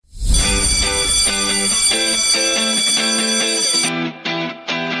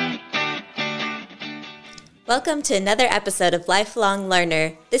Welcome to another episode of Lifelong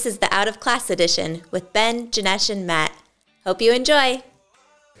Learner. This is the Out of Class edition with Ben, Janesh, and Matt. Hope you enjoy.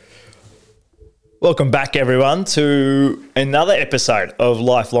 Welcome back, everyone, to another episode of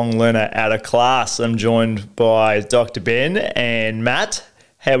Lifelong Learner Out of Class. I'm joined by Dr. Ben and Matt.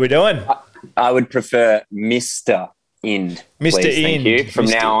 How are we doing? I would prefer Mr. Ind. Mr. Please, Ind. thank you. From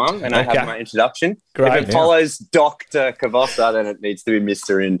Mr. now on, and I Okay. have my introduction. Great. If it follows Dr. Kavosa, then it needs to be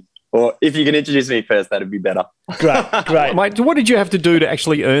Mr. Ind. Or if you can introduce me first, that'd be better. Great. Mate, what did you have to do to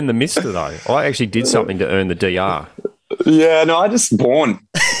actually earn the Mister, though? I actually did something to earn the DR. Yeah, no, I just born.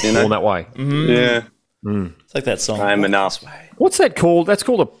 You know? All that way. Yeah, It's like that song. I'm Walk enough. This Way. What's that called? That's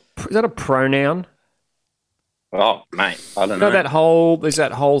called is that a pronoun? Oh, mate, I don't You know know. there's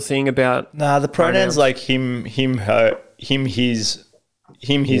that whole thing about Nah, the pronouns Pronouns. like him, her, him, his,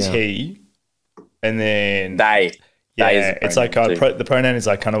 Yeah. he, and then They. They is yeah, a it's like pronoun too. the pronoun is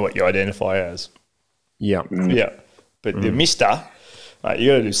like kind of what you identify as. yeah. Yeah, but the Mister, like,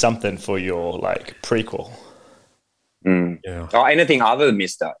 you got to do something for your like prequel. Yeah. Oh, anything other than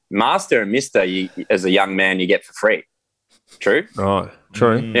Mr. Master and Mr. You, as a young man, you get for free. True? Right.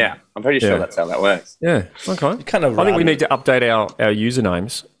 True. Yeah, I'm pretty sure Yeah. that's how that works. Yeah. Okay. Kind of. I think we run- need to update our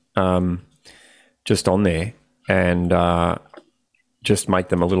usernames just on there and just make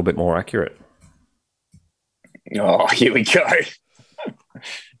them a little bit more accurate. Oh, here we go.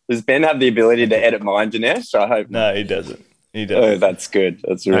 Does Ben have the ability to edit mine, Janesh? I hope not. No, he doesn't. He Oh, doesn't. that's good.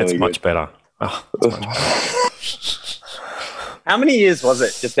 That's really That's good. much better. Oh, How many years was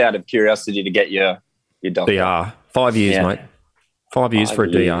it, just out of curiosity, to get your doctor? DR. 5 years, Yeah. mate. 5 years for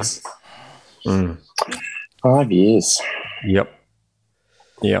a DR. 5 years. Yep.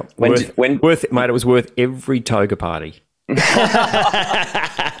 Yep. When worth, did- when- worth it, mate. It was worth every toga party.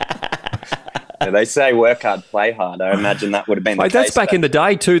 Yeah, they say work hard, play hard. I imagine that would have been the Mate, case. that's back in the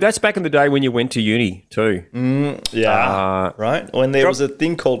day too. That's back in the day when you went to uni too. Yeah, right. When there was a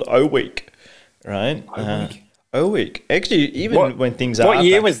thing called O Week, right? O Week. Actually, even when things are. What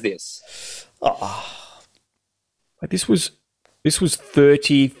year back- was this? Mate, this was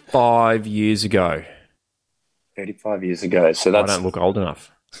 35 years ago. 35 years ago. So I that's... don't look old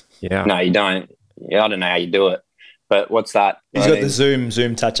enough. Yeah. No, you don't. Yeah, I don't know how you do it. But what's that? He's got the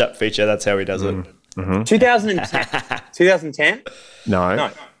Zoom touch-up feature. That's how he does it. 2010. 2010? No.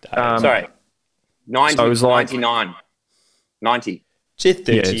 No. Sorry. 90, So it was like- 99. 90. Shit,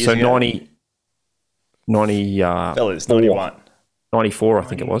 30 Yeah. years So ago. 90 Fellas, 91. 94, I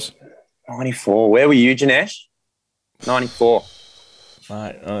think it was. 94. Where were you, Janesh? 94.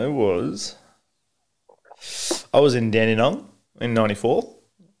 Right, I was in Dandenong in 94.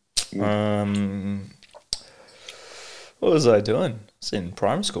 What was I doing? I was in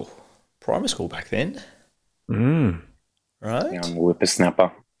primary school. Primary school back then, right? Young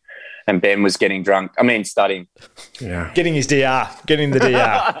whippersnapper. And Ben was getting drunk. I mean, studying. Yeah. Getting his DR. Getting the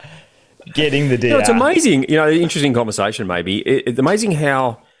DR. Getting the DR. You know, it's amazing. You know, interesting conversation. Maybe it's amazing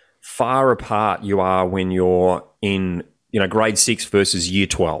how far apart you are when you're in, grade 6 versus year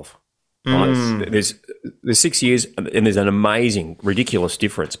 12. Right? There's 6 years, and there's an amazing, ridiculous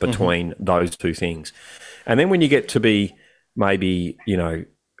difference between those two things. And then when you get to be maybe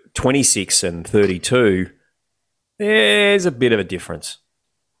 26 and 32, there's a bit of a difference.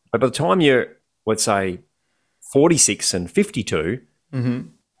 But by the time you're, let's say, 46 and 52,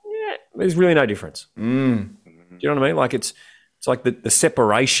 there's really no difference. Do you know what I mean? Like it's like the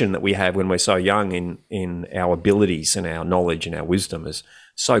separation that we have when we're so young in our abilities and our knowledge and our wisdom is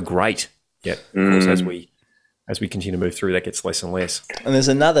so great. Yet, of course, as we continue to move through, that gets less and less. And there's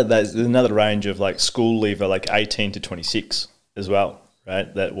another range of like school leaver, like 18 to 26 as well,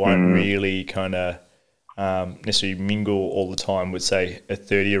 right? That won't really kind of necessarily mingle all the time with, say, a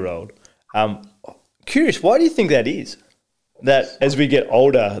 30-year-old. Curious, why do you think that is? That as we get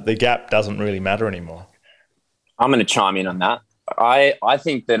older, the gap doesn't really matter anymore. I'm going to chime in on that. I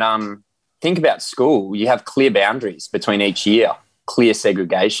think that think about school. You have clear boundaries between each year, clear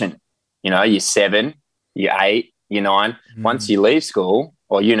segregation. Year 7, year 8, year 9. Once you leave school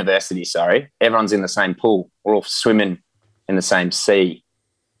or university, everyone's in the same pool. We're all swimming in the same sea.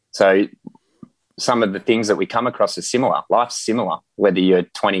 So some of the things that we come across are similar. Life's similar, whether you're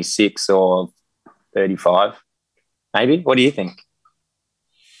 26 or 35. Maybe. What do you think?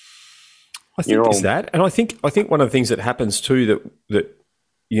 I think it's that, and I think one of the things that happens too that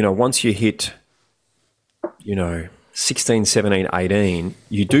once you hit 16, 17, 18,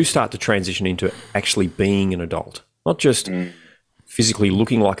 you do start to transition into actually being an adult, not just physically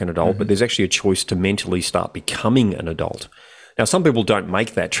looking like an adult, but there's actually a choice to mentally start becoming an adult. Now, some people don't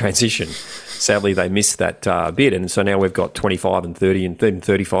make that transition. Sadly, they miss that bit, and so now we've got 25 and 30 and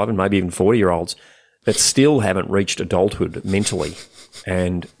 35 and maybe even 40-year-olds that still haven't reached adulthood mentally,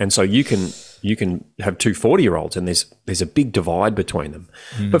 and so you can have two 40-year-olds, and there's a big divide between them.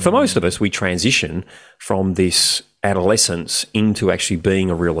 But for most of us, we transition from this adolescence into actually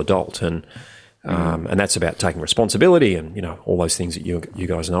being a real adult, and that's about taking responsibility and, you know, all those things that you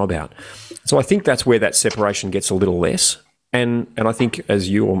guys know about. So I think that's where that separation gets a little less. And I think, as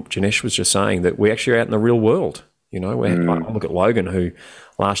you or Janesh was just saying, that we actually are out in the real world. You know, I look at Logan, who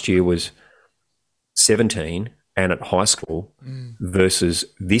last year was 17 and at high school, versus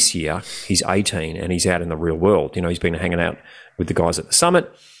this year he's 18 and he's out in the real world. You know, he's been hanging out with the guys at the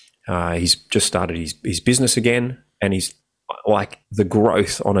summit. He's just started his business again, and he's like, the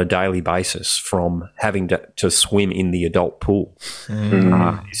growth on a daily basis from having to swim in the adult pool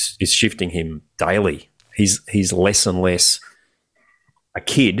is shifting him daily. He's less and less a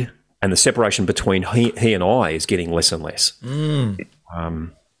kid, and the separation between he and I is getting less and less.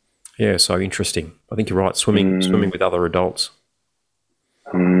 Yeah, so interesting. I think you're right. Swimming with other adults.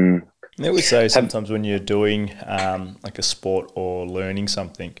 They would say sometimes when you're doing like a sport or learning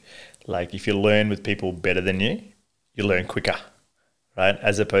something, like if you learn with people better than you learn quicker, right?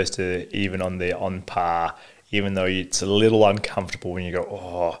 As opposed to even on par, even though it's a little uncomfortable when you go,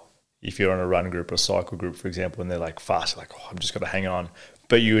 oh, if you're on a run group or cycle group, for example, and they're like fast, like, oh, I'm just got to hang on.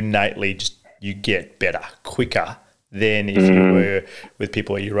 But you innately you get better quicker than if you were with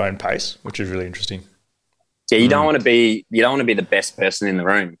people at your own pace, which is really interesting. Yeah, you don't want to be the best person in the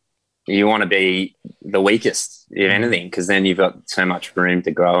room. You want to be the weakest, if anything, because then you've got so much room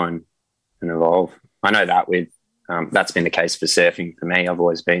to grow and evolve. I know that that's been the case for surfing for me. I've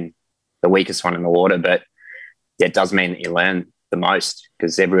always been the weakest one in the water, but yeah, it does mean that you learn the most,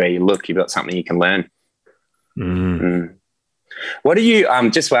 because everywhere you look, you've got something you can learn. What do you,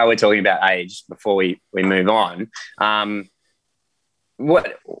 just while we're talking about age, before we move on,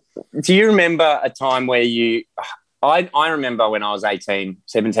 what do you remember a time where I remember when I was 17,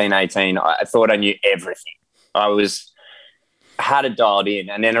 18, I thought I knew everything. I had it dialed in.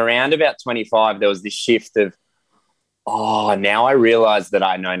 And then around about 25, there was this shift of, now I realize that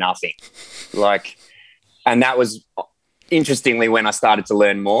I know nothing. And that was interestingly when I started to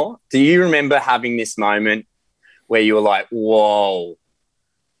learn more. Do you remember having this moment where you were like, whoa,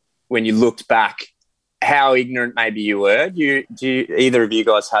 when you looked back, how ignorant maybe you were? Do you either of you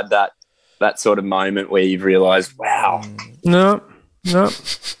guys had that sort of moment where you've realised, wow? No.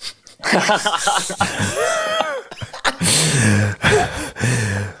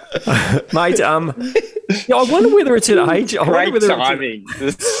 Mate, I wonder whether it's an age. Great timing.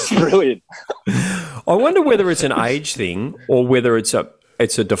 This is brilliant. I wonder whether it's an age thing or whether it's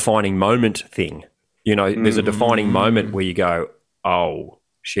a defining moment thing. You know, there's a defining moment where you go, oh,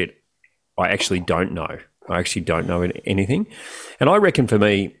 shit, I actually don't know. I actually don't know anything. And I reckon for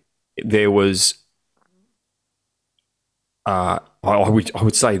me, there was, I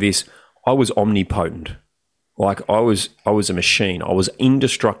would say this, I was omnipotent. Like I was a machine. I was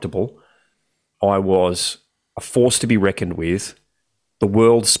indestructible. I was a force to be reckoned with. The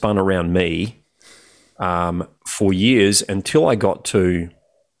world spun around me for years until I got to,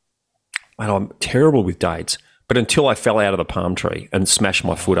 and I'm terrible with dates, but until I fell out of the palm tree and smashed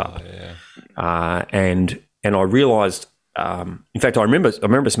my foot up. And I realised, in fact, I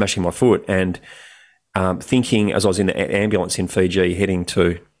remember smashing my foot and thinking as I was in the ambulance in Fiji heading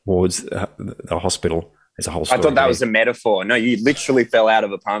towards the hospital. There's a whole story. I thought that was a metaphor. No, you literally fell out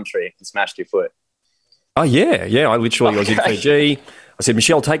of a palm tree and smashed your foot. Oh, yeah. I literally was in Fiji. I said,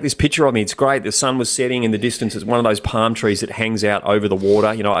 Michelle, take this picture of me. It's great. The sun was setting in the distance. It's one of those palm trees that hangs out over the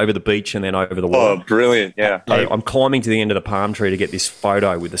water, you know, over the beach and then over the water. Oh, brilliant. Yeah. I'm climbing to the end of the palm tree to get this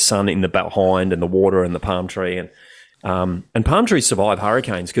photo with the sun in the behind and the water and the palm tree. And palm trees survive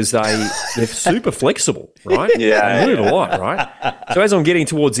hurricanes because they're super flexible, right? Yeah. They move a lot, right? So as I'm getting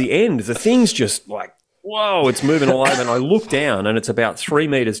towards the end, the thing's just like, whoa, it's moving all over. And I look down and it's about 3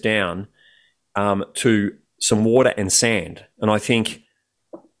 meters down to some water and sand. And I think,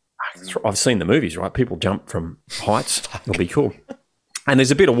 I've seen the movies, right? People jump from heights. It'll be cool. And there's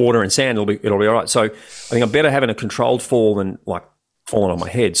a bit of water and sand. It'll be all right. So I think I'm better having a controlled fall than like falling on my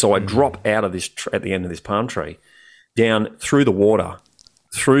head. So I drop out of this at the end of this palm tree, down through the water,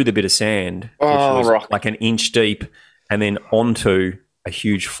 through the bit of sand, which was like an inch deep, and then onto a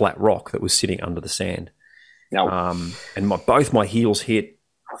huge flat rock that was sitting under the sand. And both my heels hit.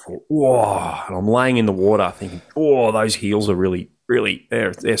 I thought, whoa, and I'm laying in the water thinking, oh, those heels are really,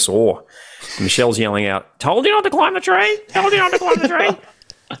 they're sore. And Michelle's yelling out, told you not to climb the tree. Told you not to climb the tree.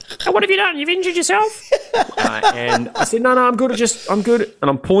 Oh, what have you done? You've injured yourself? And I said, no, I'm good. I'm good. And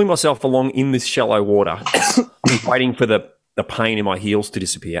I'm pulling myself along in this shallow water, waiting for the the pain in my heels to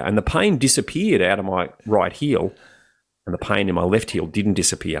disappear. And the pain disappeared out of my right heel, and the pain in my left heel didn't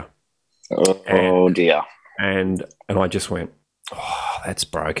disappear. Oh dear. And I just went, oh, that's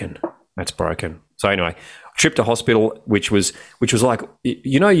broken. That's broken. So anyway, trip to hospital, which was like,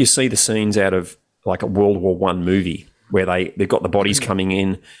 you see the scenes out of like a World War I movie where they've got the bodies coming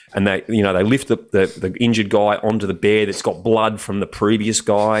in and they lift the injured guy onto the bed that's got blood from the previous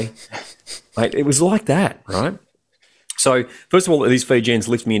guy. It was like that, right? So first of all, these Fijians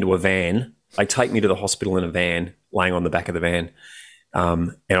lift me into a van. They take me to the hospital in a van, laying on the back of the van.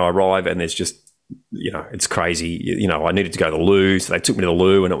 And I arrive and there's just, it's crazy. I needed to go to the loo. So they took me to the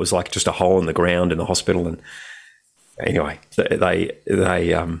loo and it was like just a hole in the ground in the hospital. And anyway,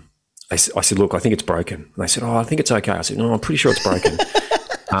 I said, look, I think it's broken. And they said, oh, I think it's okay. I said, no, I'm pretty sure it's broken.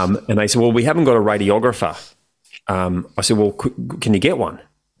 And they said, well, we haven't got a radiographer. I said, well, can you get one?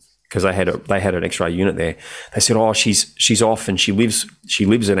 Because they had an X-ray unit there. They said, oh, she's off and she lives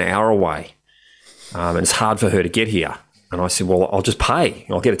an hour away, and it's hard for her to get here. And I said, well, I'll just pay.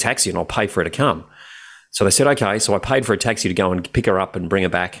 I'll get a taxi and I'll pay for her to come. So they said, okay. So I paid for a taxi to go and pick her up and bring her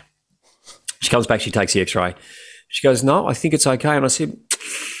back. She comes back. She takes the X-ray. She goes, no, I think it's okay. And I said,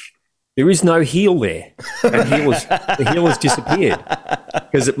 there is no heel there. And the heel has disappeared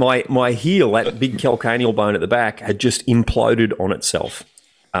because my heel, that big calcaneal bone at the back, had just imploded on itself.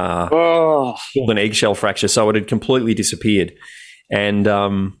 Called an eggshell fracture, so it had completely disappeared. And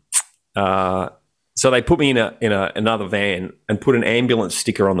so they put me in another van and put an ambulance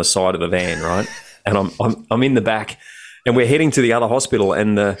sticker on the side of the van, right? And I'm in the back, and we're heading to the other hospital.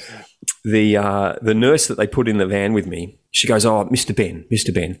 And the nurse that they put in the van with me, she goes, "Oh, Mr.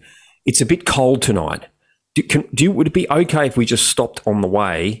 Ben, it's a bit cold tonight. Would it be okay if we just stopped on the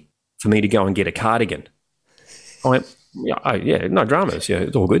way for me to go and get a cardigan?" I went, yeah, no dramas. Yeah,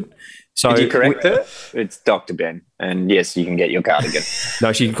 it's all good. So did you correct her? It's Dr. Ben, and yes, you can get your cardigan.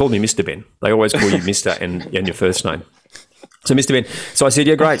 No, she called me Mr. Ben. They always call you Mr. and your first name. So Mr. Ben. So I said,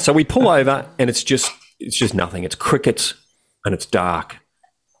 yeah, great. So we pull over, and it's just nothing. It's crickets, and it's dark,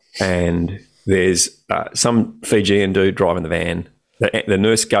 and there's some Fijian dude driving the van. The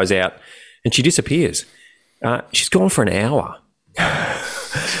nurse goes out, and she disappears. She's gone for an hour.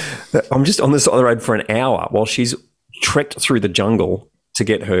 I'm just on the side of the road for an hour while she's trekked through the jungle to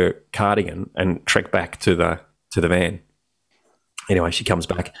get her cardigan and trek back to the van. Anyway, she comes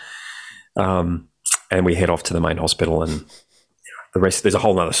back, and we head off to the main hospital, and the rest. There's a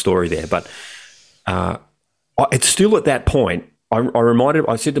whole other story there, but it's still at that point.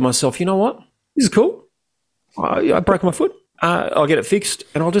 I said to myself, you know what? This is cool. I broke my foot. I'll get it fixed,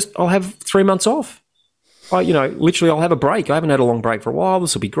 and I'll have 3 months off. Literally, I'll have a break. I haven't had a long break for a while.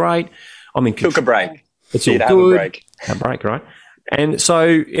 This will be great. I'm in control. Took a break. It's all good. Have a break, right? And so,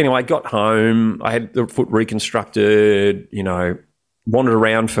 anyway, I got home. I had the foot reconstructed, wandered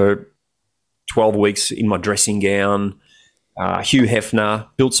around for 12 weeks in my dressing gown, Hugh Hefner,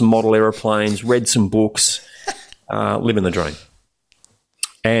 built some model aeroplanes, read some books, living the dream.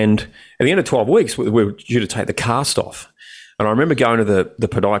 And at the end of 12 weeks, we were due to take the cast off. And I remember going to the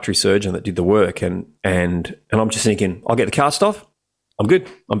podiatry surgeon that did the work, and I'm just thinking, I'll get the cast off. I'm good.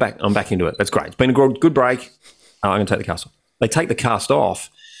 I'm back into it. That's great. It's been a good break. I'm going to take the cast off. They take the cast off,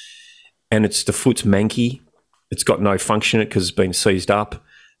 and the foot's manky. It's got no function in it because it's been seized up.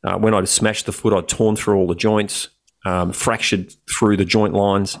 When I'd smashed the foot, I'd torn through all the joints, fractured through the joint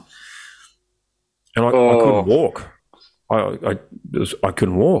lines, and I couldn't walk. I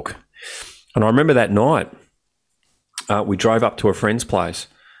couldn't walk. And I remember that night, we drove up to a friend's place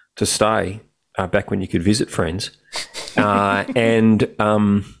to stay, back when you could visit friends, and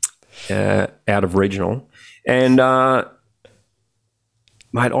out of regional. And,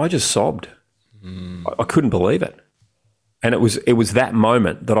 mate, I just sobbed. I couldn't believe it. And it was that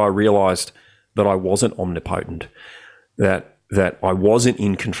moment that I realised that I wasn't omnipotent, that I wasn't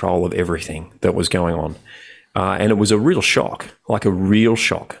in control of everything that was going on. And it was a real shock, like a real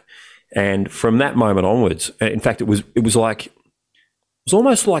shock. And from that moment onwards, in fact, it was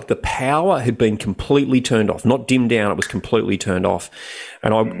almost like the power had been completely turned off, not dimmed down. It was completely turned off.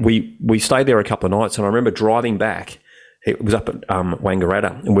 And we stayed there a couple of nights, and I remember driving back. It was up at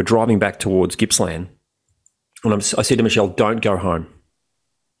Wangaratta, and we're driving back towards Gippsland. And I said to Michelle, "Don't go home.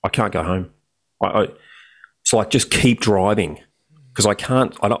 I can't go home. It's like, just keep driving, because I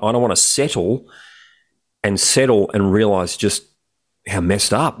can't. I don't want to settle and realise just how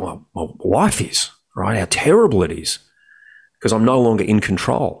messed up my life is, right? How terrible it is, because I'm no longer in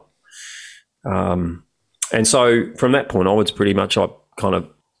control." And so from that point onwards, pretty much I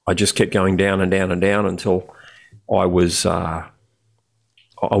just kept going down and down and down until I was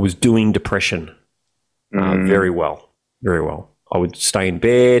doing depression very well. very well. I would stay in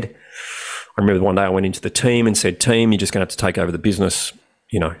bed. I remember one day I went into the team and said, "Team, you're just going to have to take over the business.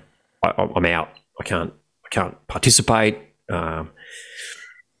 You know, I'm out. I can't participate." I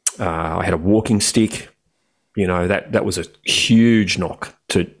had a walking stick. You know, that was a huge knock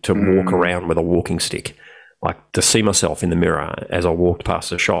to walk around with a walking stick, like to see myself in the mirror as I walked past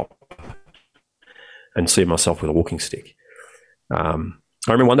the shop and see myself with a walking stick. I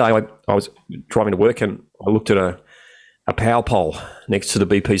remember one day I was driving to work and I looked at a power pole next to the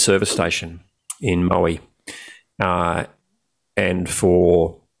BP service station in Moe. And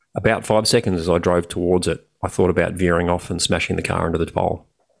for about 5 seconds as I drove towards it, I thought about veering off and smashing the car into the pole.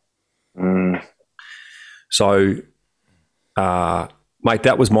 So, mate,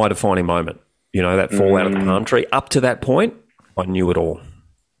 that was my defining moment. You know, that fall out of the palm tree. Up to that point, I knew it all.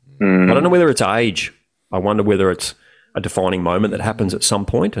 I don't know whether it's age. I wonder whether it's a defining moment that happens at some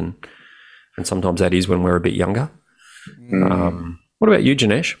point, and sometimes that is when we're a bit younger. What about you,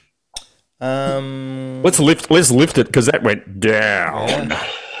 Janesh? Let's lift it because that went down.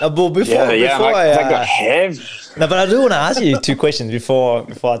 Well, before that got heavy. No, but I do want to ask you 2 questions before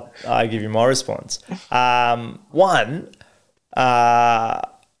I give you my response. One,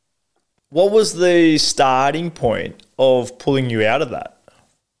 what was the starting point of pulling you out of that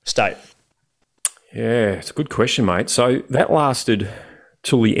state? Yeah, it's a good question, mate. So that lasted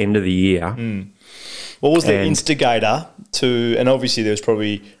till the end of the year. What was the instigator to, and obviously there was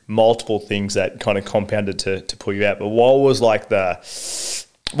probably multiple things that kind of compounded to pull you out, but what was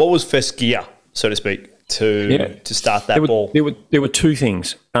first gear, so to speak, to start that ball? There were 2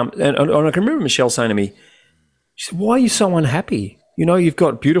 things. And I can remember Michelle saying to me, she said, "Why are you so unhappy? You know, you've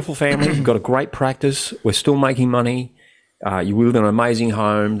got a beautiful family, you've got a great practice, we're still making money, you live in an amazing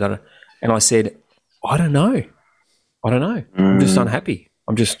home." And I said, I don't know. I'm just unhappy.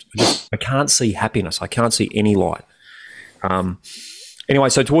 I can't see happiness. I can't see any light. Anyway,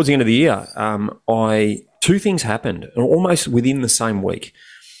 so towards the end of the year, 2 things happened, and almost within the same week.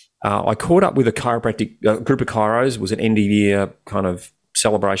 I caught up with a chiropractic group of chiros. It was an end of year kind of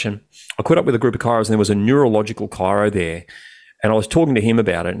celebration. I caught up with a group of chiros, and there was a neurological chiro there. And I was talking to him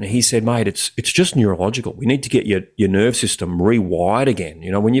about it, and he said, "Mate, it's just neurological. We need to get your nerve system rewired again.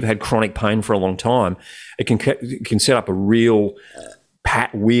 You know, when you've had chronic pain for a long time, it can set up a real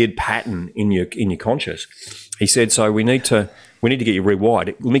weird pattern in your conscious." He said, "So we need to get you rewired.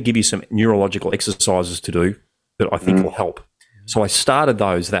 Let me give you some neurological exercises to do that I think will help." So I started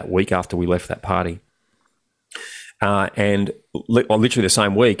those that week after we left that party. And literally the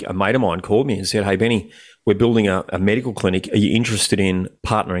same week, a mate of mine called me and said, "Hey, Benny, we're building a medical clinic. Are you interested in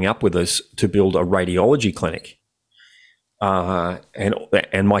partnering up with us to build a radiology clinic?"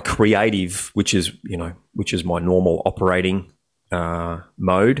 And my creative, which is my normal operating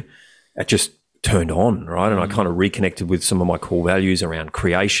mode, it just turned on, right? And I kind of reconnected with some of my core values around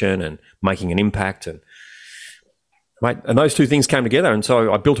creation and making an impact. And those 2 things came together. And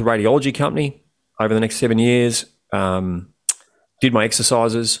so I built a radiology company over the next 7 years, did my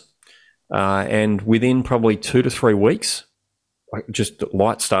exercises, and within probably 2 to 3 weeks, the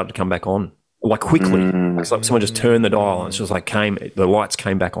lights started to come back on, like quickly. It's like someone just turned the dial and it's just like the lights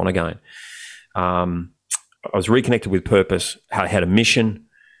came back on again. I was reconnected with purpose, had a mission,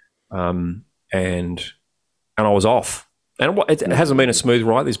 and I was off. And it hasn't been a smooth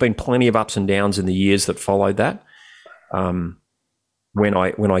ride. There's been plenty of ups and downs in the years that followed that. When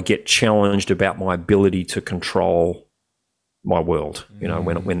I get challenged about my ability to control my world, you know,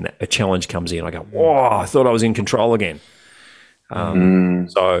 when a challenge comes in, I go, "Whoa, I thought I was in control again."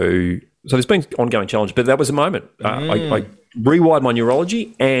 So there's been ongoing challenge, but that was a moment. I rewired my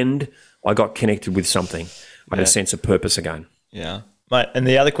neurology and I got connected with something. I had a sense of purpose again. Yeah, mate. And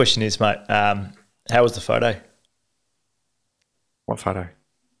the other question is, mate, how was the photo? What photo?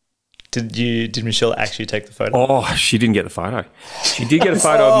 Did Michelle actually take the photo? Oh, she didn't get the photo. She did get a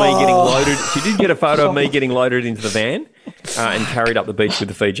photo of me getting loaded. She did get a photo of me getting loaded into the van and carried up the beach with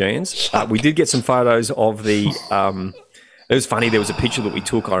the Fijians. We did get some photos of the. It was funny. There was a picture that we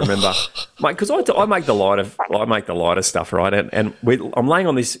took. I remember, mate, because I make the lighter stuff, right? And I'm laying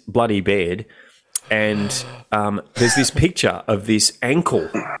on this bloody bed, and there's this picture of this ankle,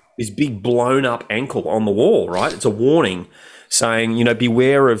 this big blown up ankle on the wall, right? It's a warning saying, you know,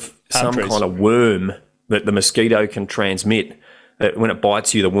 beware of some kind of worm that the mosquito can transmit. That when it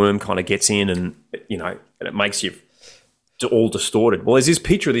bites you, the worm kind of gets in, and you know, and it makes you all distorted. Well, there's this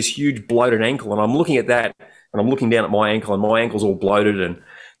picture of this huge bloated ankle, and I'm looking at that. And I'm looking down at my ankle, and my ankle's all bloated. And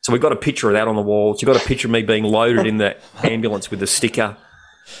so we've got a picture of that on the wall. So you've got a picture of me being loaded in the ambulance with the sticker.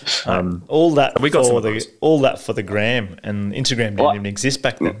 All that for the gram, and Instagram didn't even exist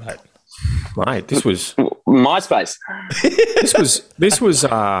back then, mate. Mate, this was MySpace. This was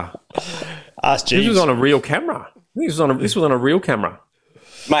Ask Jeeves. this was on a real camera. This was on a real camera.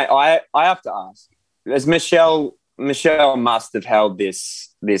 Mate, I have to ask. As Michelle must have held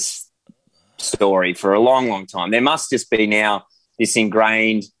this story for a long, long time. There must just be now this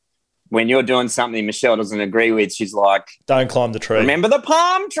ingrained, when you're doing something Michelle doesn't agree with, she's like, don't climb the tree. remember the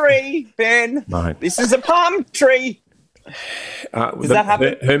palm tree, Ben. Mate. This is a palm tree. Does that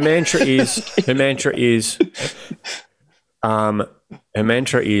happen? Her mantra is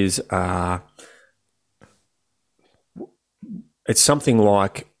it's something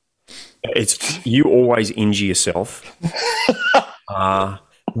like, it's you always injure yourself.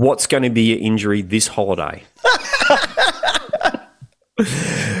 What's going to be your injury this holiday?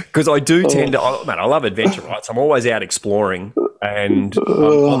 Because I do tend to, I love adventure, right? So I'm always out exploring, and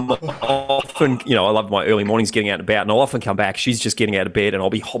I'm often, I love my early mornings getting out and about, and I'll often come back. She's just getting out of bed, and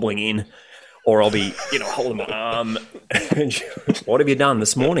I'll be hobbling in, or I'll be, holding my arm. And what have you done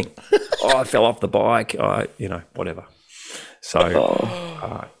this morning? Oh, I fell off the bike. Whatever.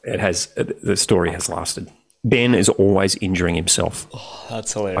 So the story has lasted. Ben is always injuring himself. Oh,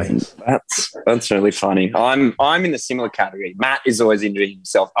 that's hilarious. That's really funny. I'm in the similar category. Matt is always injuring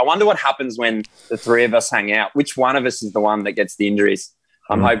himself. I wonder what happens when the three of us hang out. Which one of us is the one that gets the injuries?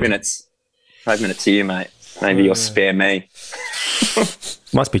 I'm hoping it's you, mate. Maybe you'll spare me.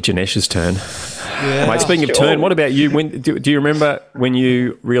 Must be Janesh's turn. Yeah. Mate, speaking of turn, what about you? Do you remember when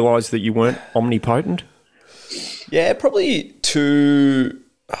you realised that you weren't omnipotent? Yeah, probably two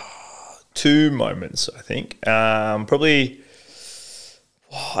moments, I think. I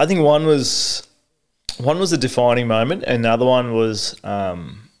think one was a defining moment, and the other one was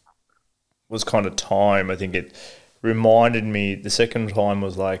kind of time. I think it reminded me. The second time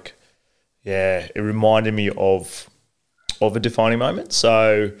was like, it reminded me of a defining moment.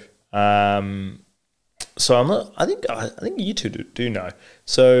 So, I think you two do know.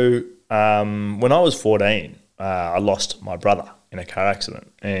 So, when I was 14, I lost my brother in a car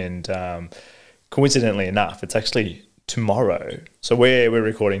accident, and coincidentally enough, it's actually tomorrow. So we're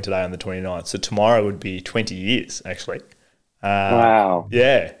recording today on the 29th, so tomorrow would be 20 years actually. Wow.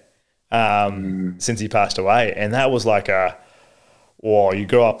 Yeah. Since he passed away, and that was like you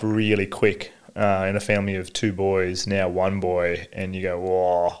grow up really quick in a family of two boys, now one boy, and you go,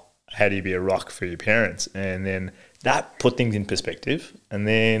 whoa, how do you be a rock for your parents? And then that put things in perspective, and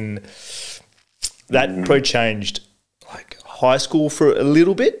then that probably changed like high school for a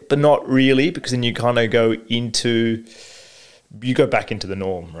little bit, but not really, because then you kind of go back into the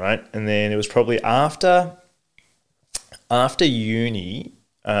norm, right? And then it was probably after uni,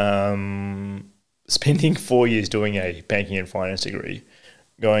 spending 4 years doing a banking and finance degree,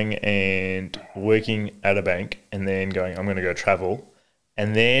 going and working at a bank, and then going, I'm going to go travel,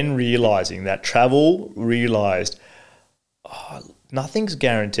 and then realizing nothing's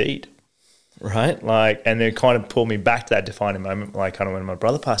guaranteed. Right? Like, and it kind of pulled me back to that defining moment, like kind of when my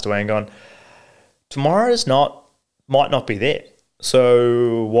brother passed away, and gone, tomorrow's might not be there.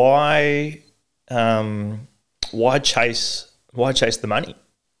 So why chase the money?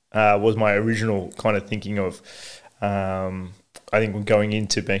 Was my original kind of thinking of, I think going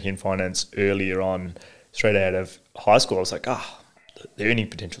into banking and finance earlier on, straight out of high school, I was like, the earning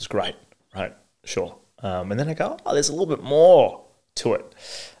potential is great, right? Sure. And then I go, there's a little bit more to it.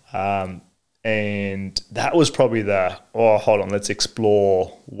 And that was probably hold on, let's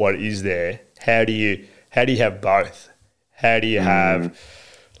explore what is there. How do you have both? How do you have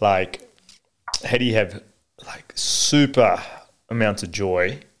super amounts of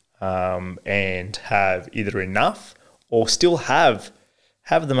joy, and have either enough or still have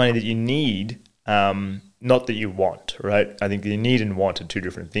the money that you need, not that you want, right? I think you need and want are two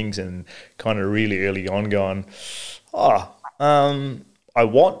different things, and kind of really early on going, I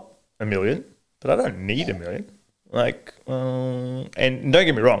want $1 million, but I don't need $1 million. And don't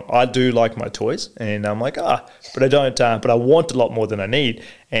get me wrong, I do like my toys, and I'm like, but I don't, but I want a lot more than I need.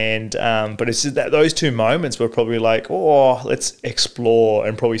 And, but it's just that those two moments were probably like, let's explore,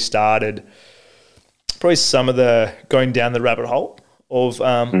 and probably started some of the going down the rabbit hole of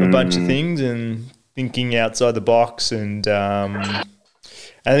a bunch of things and thinking outside the box. And I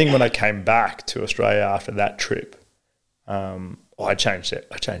think when I came back to Australia after that trip, I changed it.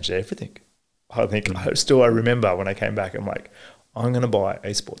 I changed everything. I think I remember when I came back, I'm like, I'm going to buy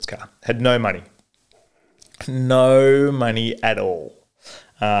a sports car. Had no money at all.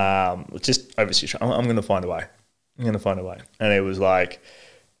 Just overseas. I'm going to find a way. And it was like,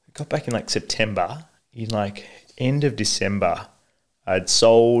 I got back in like September. In like end of December, I'd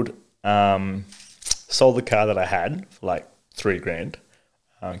sold the car that I had for like $3,000.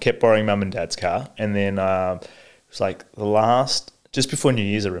 Kept borrowing mum and dad's car, and then it was like just before New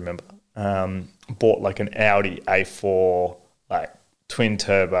Year's, I remember, bought like an Audi A4, like twin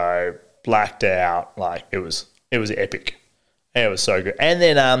turbo, blacked out, like it was epic. It was so good. And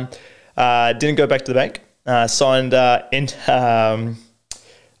then didn't go back to the bank. Signed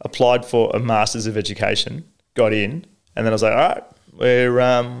applied for a Masters of Education, got in, and then I was like, all right,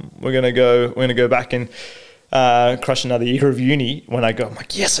 we're gonna go back and crush another year of uni. When I'm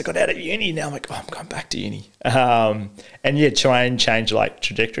like, yes, I got out of uni. Now I'm like, oh, I'm going back to uni. And yeah, try and change like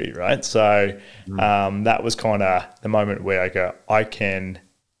trajectory, right? So that was kind of the moment where I go,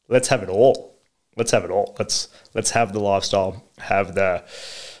 let's have it all. Let's have it all. Let's have the lifestyle, have the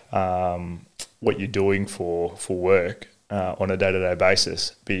what you're doing for work on a day-to-day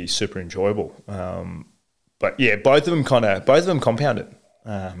basis be super enjoyable. But yeah, both of them compounded.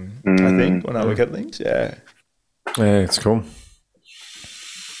 I think when I look at things, yeah, it's cool.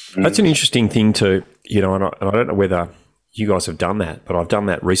 That's an interesting thing to, and I don't know whether you guys have done that, but I've done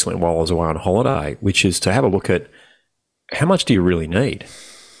that recently while I was away on holiday, which is to have a look at how much do you really need?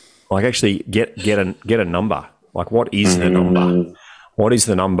 Like actually get a number. Like what is the number? What is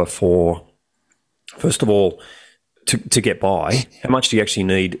the number for, first of all, to get by? How much do you actually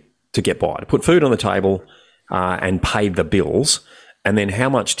need to get by? To put food on the table and pay the bills. And then how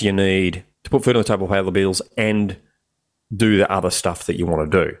much do you need to put food on the table, pay the bills, and do the other stuff that you want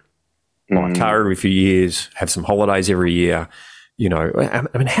to do? Like car every few years, have some holidays every year. I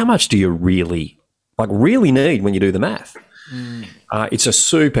mean, how much do you really need when you do the math? It's a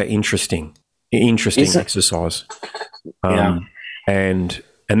super interesting exercise.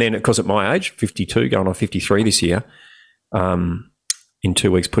 And then, of course, at my age, 52, going on 53 this year, in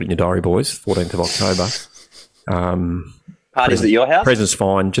 2 weeks, put it in your diary, boys, 14th of October. Parties at your house? Presents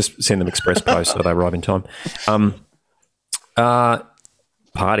fine. Just send them express post so they arrive in time.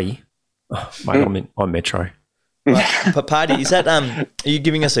 Party. Oh, mate, I'm Metro. But party, is that are you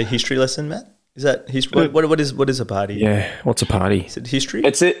giving us a history lesson, Matt? Is that history? What is a party? Yeah, what's a party? Is it history?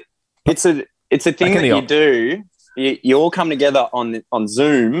 It's a thing that you do. You all come together on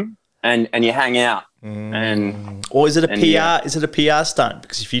Zoom and you hang out. Or is it a PR? Yeah. Is it a PR stunt?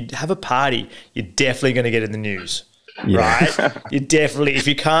 Because if you have a party, you're definitely going to get in the news, right? You definitely, if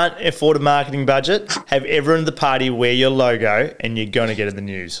you can't afford a marketing budget, have everyone at the party wear your logo, and you're going to get in the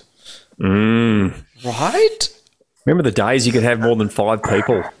news, right? Remember the days you could have more than 5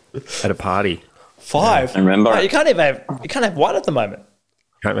 people at a party? 5. I remember. No, you can't have one at the moment.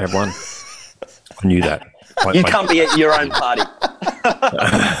 Can't have one. I knew that. You can't be at your own party.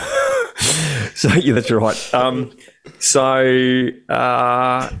 So yeah, that's right.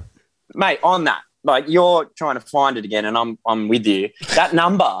 Mate, on that, like you're trying to find it again, and I'm with you. That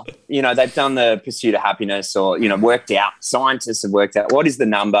number, they've done the Pursuit of Happiness, or worked out. Scientists have worked out what is the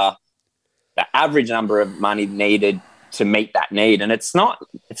number, the average number of money needed to meet that need, and it's not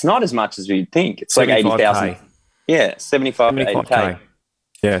as much as you'd think. It's like 80,000. Yeah, 75 to 80K.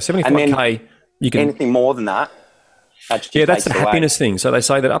 Yeah, 75K. You can anything more than that. That's the happiness thing. So they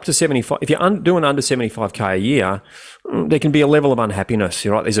say that up to 75, if you're doing under 75K a year, there can be a level of unhappiness.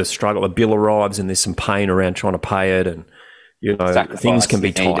 Right? There's a struggle. A bill arrives and there's some pain around trying to pay it, and things can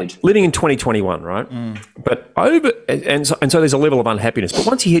be tight. Living in 2021, right? But so there's a level of unhappiness. But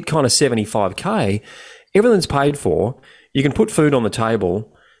once you hit kind of 75K, everything's paid for. You can put food on the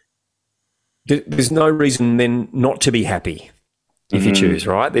table. There's no reason then not to be happy. If you choose,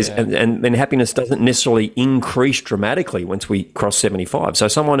 right? And then happiness doesn't necessarily increase dramatically once we cross 75. So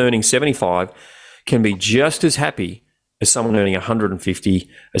someone earning 75 can be just as happy as someone earning 150,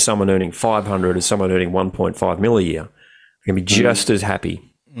 as someone earning 500, as someone earning 1.5 mil a year. They can be just as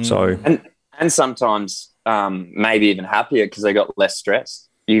happy. So and sometimes maybe even happier because they got less stress.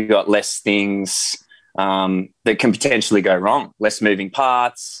 You got less things that can potentially go wrong. Less moving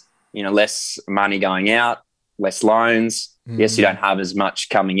parts. Less money going out. Less loans. Yes, you don't have as much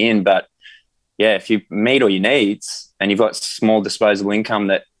coming in, but yeah, if you meet all your needs and you've got small disposable income,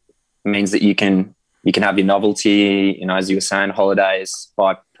 that means that you can have your novelty, as you were saying, holidays,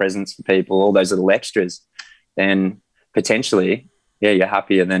 buy presents for people, all those little extras, then potentially, yeah, you're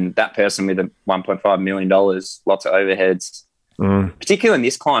happier than that person with a $1.5 million, lots of overheads. Particularly in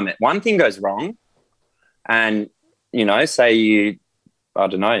this climate, one thing goes wrong and, say you, I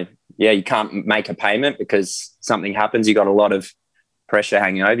don't know, you can't make a payment because something happens. You got a lot of pressure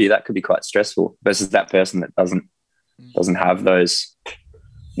hanging over you. That could be quite stressful versus that person that doesn't have those,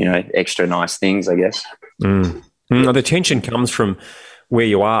 extra nice things, I guess. The tension comes from where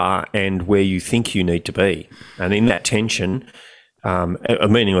you are and where you think you need to be. And in that tension, a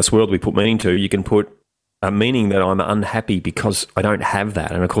meaningless world we put meaning to, you can put meaning that I'm unhappy because I don't have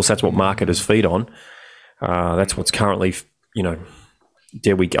that. And of course, that's what marketers feed on. That's what's currently,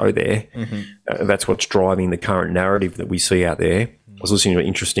 dare we go there? That's what's driving the current narrative that we see out there. I was listening to an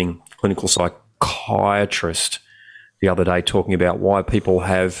interesting clinical psychiatrist the other day talking about why people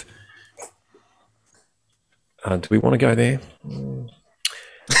have. Do we want to go there?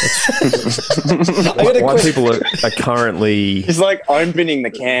 Why people are currently. It's like opening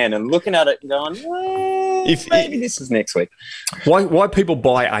the can and looking at it and going, well, maybe this is next week. Why people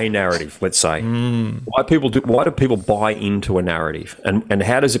buy a narrative, let's say. Why do people buy into a narrative? And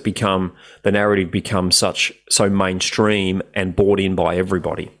how does the narrative become so mainstream and bought in by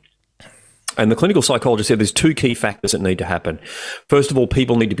everybody? And the clinical psychologist said there's two key factors that need to happen. First of all,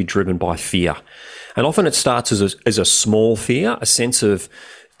 people need to be driven by fear. And often it starts as a small fear, a sense of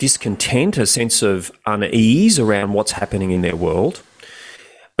discontent, a sense of unease around what's happening in their world.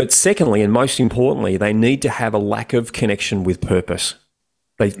 But secondly, and most importantly, they need to have a lack of connection with purpose.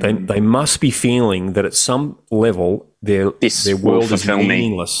 They must be feeling that at some level their world is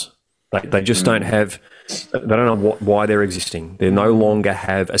meaningless. They just don't have, they don't know why they're existing. They no longer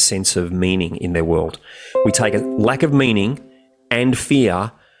have a sense of meaning in their world. We take a lack of meaning and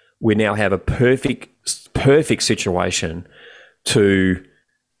fear, we now have a perfect situation to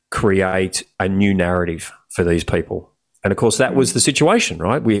create a new narrative for these people. And of course, that was the situation,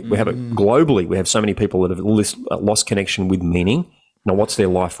 right? We have it globally. We have so many people that have lost connection with meaning. Now, what's their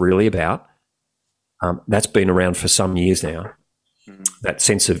life really about? That's been around for some years now. That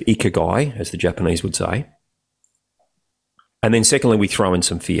sense of ikigai, as the Japanese would say. And then secondly, we throw in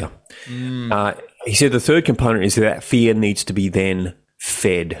some fear. He said the third component is that fear needs to be then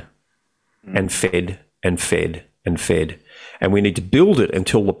fed and fed and fed and fed. And we need to build it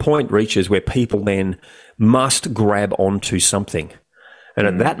until the point reaches where people then must grab onto something. And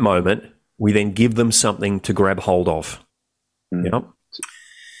at that moment, we then give them something to grab hold of.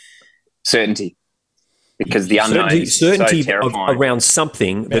 Certainty. Because the unknown is so terrifying. Around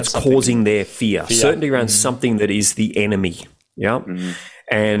something that's causing their fear. Certainty around something that is the enemy.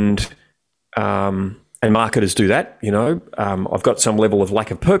 And marketers do that, I've got some level of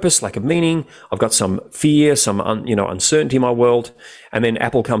lack of purpose, lack of meaning. I've got some fear, some uncertainty in my world. And then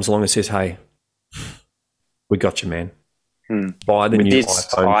Apple comes along and says, hey, we got you, man. Buy the new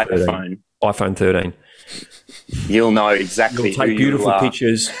iPhone 13. You'll know exactly You'll take beautiful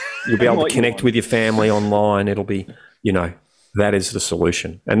pictures. You'll be able to connect with your family online. It'll be, that is the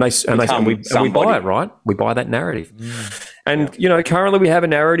solution. And we buy it, right? We buy that narrative. And, currently we have a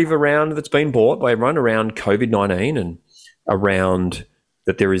narrative around that's been bought by everyone around COVID-19 and around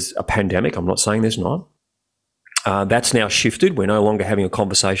that there is a pandemic. I'm not saying there's not. That's now shifted. We're no longer having a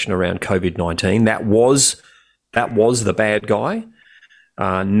conversation around COVID-19. That was the bad guy.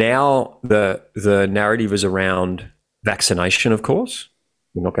 Now the narrative is around vaccination, of course.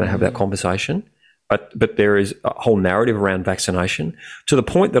 We're not going to have that conversation. But there is a whole narrative around vaccination to the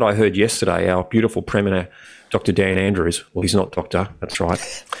point that I heard yesterday, our beautiful Premier, Dr. Dan Andrews, well, he's not doctor, that's right.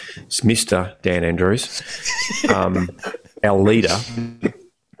 It's Mr. Dan Andrews, our leader.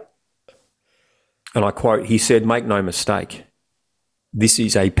 And I quote, he said, make no mistake, this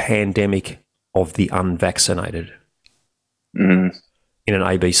is a pandemic of the unvaccinated in an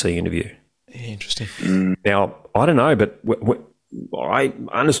ABC interview. Interesting. Now, I don't know, but I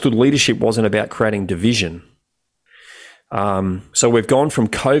understood leadership wasn't about creating division. So we've gone from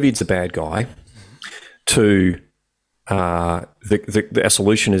COVID's the bad guy to our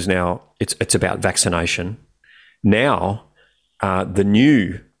solution is now it's about vaccination. Now the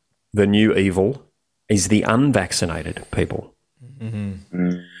new evil is the unvaccinated people.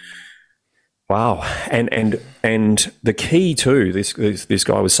 Wow, and the key to this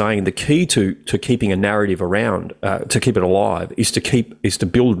guy was saying the key to keeping a narrative around to keep it alive is to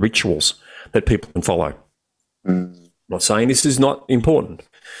build rituals that people can follow. I'm not saying this is not important.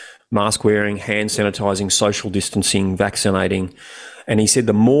 Mask wearing, hand sanitizing, social distancing, vaccinating, and he said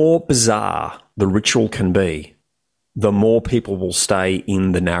the more bizarre the ritual can be, the more people will stay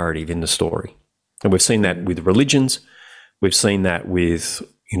in the narrative, in the story. And we've seen that with religions. We've seen that with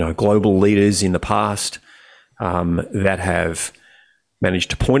global leaders in the past that have managed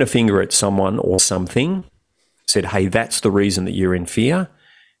to point a finger at someone or something, said, hey, that's the reason that you're in fear.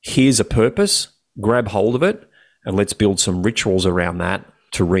 Here's a purpose, grab hold of it, and let's build some rituals around that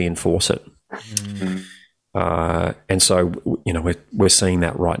to reinforce it. And so, we're seeing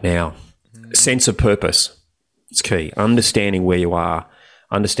that right now. Sense of purpose, it's key. Understanding where you are,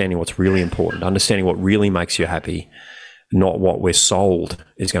 understanding what's really important, understanding what really makes you happy, not what we're sold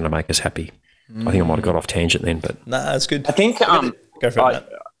is going to make us happy. I think I might have got off tangent then, but no, that's good. I think go for it.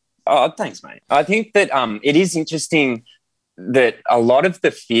 Oh, thanks, mate. I think that it is interesting that a lot of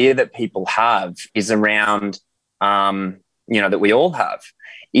the fear that people have is around, that we all have,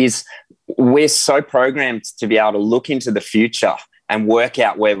 is we're so programmed to be able to look into the future and work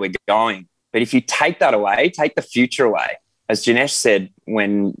out where we're going. But if you take that away, take the future away, as Janesh said,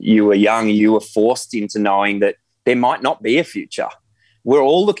 when you were young, you were forced into knowing that there might not be a future. We're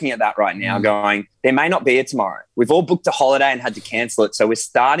all looking at that right now going, there may not be a tomorrow. We've all booked a holiday and had to cancel it. So we're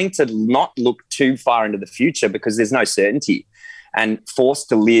starting to not look too far into the future because there's no certainty and forced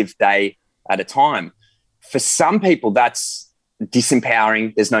to live day at a time. For some people, that's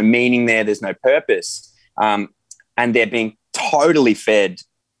disempowering. There's no meaning there. There's no purpose. And they're being totally fed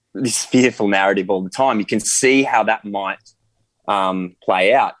this fearful narrative all the time. You can see how that might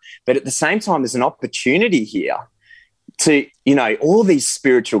play out. But at the same time, there's an opportunity here to, all these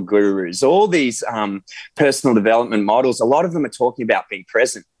spiritual gurus, all these personal development models, a lot of them are talking about being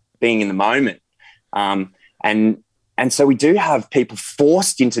present, being in the moment. And so we do have people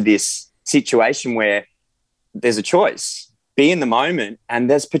forced into this situation where there's a choice, be in the moment, and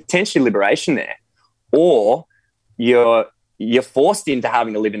there's potentially liberation there. Or you're forced into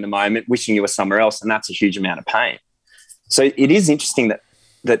having to live in the moment, wishing you were somewhere else, and that's a huge amount of pain. So it is interesting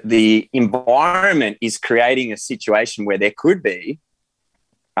that the environment is creating a situation where there could be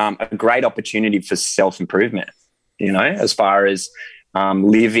a great opportunity for self-improvement, as far as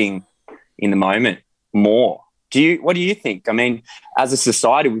living in the moment more. What do you think? I mean, as a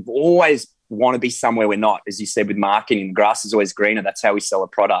society, we've always want to be somewhere we're not. As you said, with marketing, the grass is always greener. That's how we sell a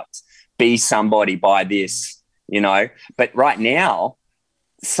product. Be somebody, buy this, But right now,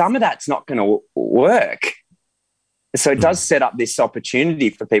 some of that's not going to work. So it does set up this opportunity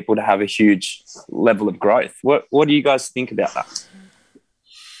for people to have a huge level of growth. What do you guys think about that?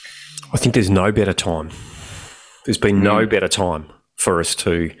 I think there's no better time. There's been no better time for us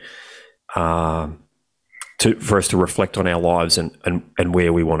to reflect on our lives and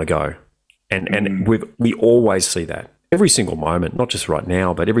where we want to go. And we always see that every single moment, not just right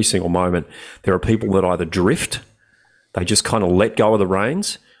now, but every single moment. There are people that either drift, they just kind of let go of the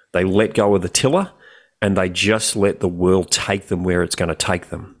reins, they let go of the tiller, and they just let the world take them where it's going to take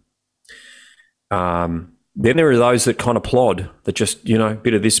them. Then there are those that kind of plod, that just,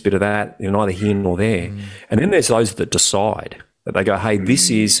 bit of this, bit of that, neither here nor there. And then there's those that decide, that they go, hey, this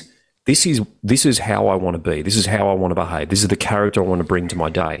is how I want to be. This is how I want to behave. This is the character I want to bring to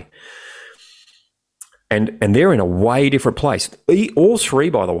my day. And they're in a way different place. All three,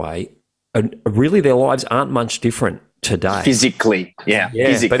 by the way, really their lives aren't much different today. Physically, yeah.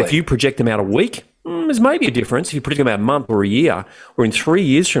 Physically. But if you project them out a week, there's maybe a difference. If you project them out a month or a year, or in 3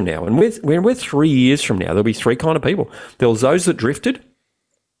 years from now, and when we're 3 years from now, there'll be three kind of people. There's those that drifted,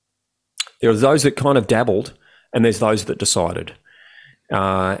 there's those that kind of dabbled, and there's those that decided.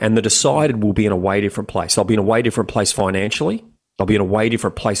 And the decided will be in a way different place. They'll be in a way different place financially. They'll be in a way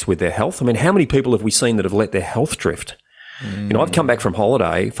different place with their health. I mean, how many people have we seen that have let their health drift? I've come back from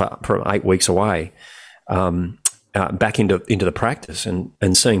holiday from 8 weeks away, back into the practice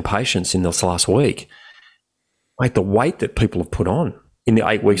and seeing patients in this last week. Mate, the weight that people have put on in the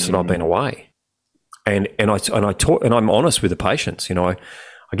 8 weeks that I've been away, and I talk, and I'm honest with the patients. I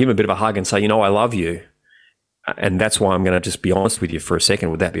give them a bit of a hug and say, I love you, and that's why I'm going to just be honest with you for a second.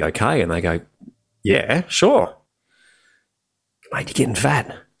 Would that be okay? And they go, yeah, sure. Mate, you're getting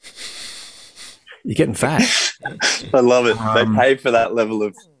fat. You're getting fat. I love it. They pay for that level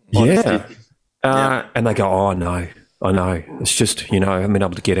of honesty. And they go, oh, no, I know. It's just, I haven't been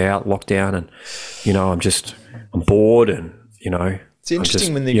able to get out, lockdown, and, I'm bored and, It's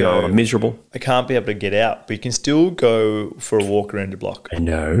interesting when they go, I'm miserable. I can't be able to get out, but you can still go for a walk around the block. I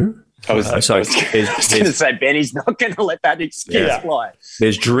know. I was going to say, Benny's not going to let that excuse fly.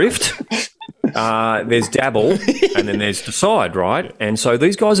 There's drift, there's dabble, and then there's decide, right? And so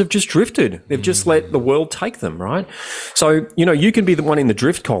these guys have just drifted. They've just let the world take them, right? So, you can be the one in the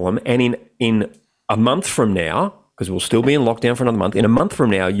drift column, and in a month from now, because we'll still be in lockdown for another month, in a month from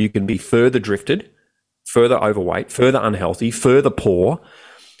now, you can be further drifted, further overweight, further unhealthy, further poor,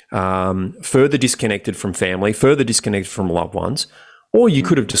 further disconnected from family, further disconnected from loved ones. Or you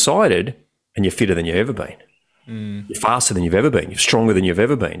could have decided, and you're fitter than you've ever been. You're faster than you've ever been. You're stronger than you've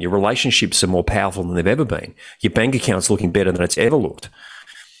ever been. Your relationships are more powerful than they've ever been. Your bank account's looking better than it's ever looked.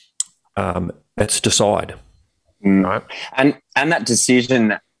 That's decide. Right? And that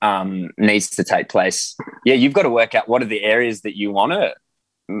decision needs to take place. Yeah, you've got to work out what are the areas that you want to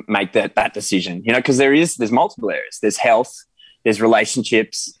make that decision. Because there's multiple areas. There's health, there's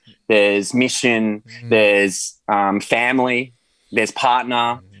relationships, there's mission, there's family, there's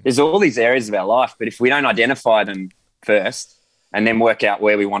partner. There's all these areas of our life, but if we don't identify them first, and then work out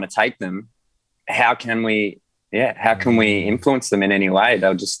where we want to take them, how can we influence them in any way?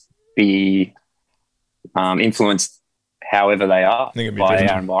 They'll just be influenced however they are by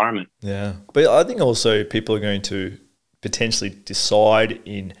our environment. Yeah. But I think also people are going to potentially decide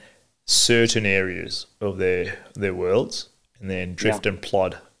in certain areas of their worlds and then drift and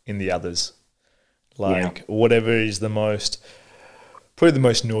plod in the others. Like whatever is probably the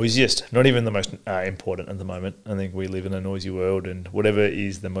most noisiest, not even the most important at the moment. I think we live in a noisy world, and whatever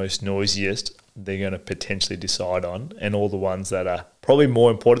is the most noisiest, they're going to potentially decide on. And all the ones that are probably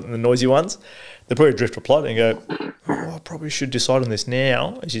more important than the noisy ones, they probably drift or plot and go, I probably should decide on this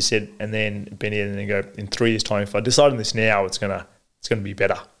now, as you said, and then Benny, and then go, in 3 years' time, if I decide on this now, it's gonna be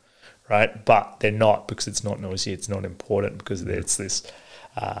better, right? But they're not, because it's not noisy, it's not important, because it's this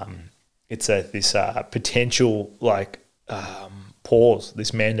potential pause,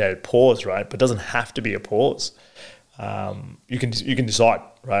 this mandated pause, right? But it doesn't have to be a pause. You can decide,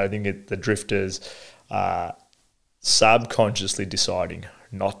 right? I think the drifters are subconsciously deciding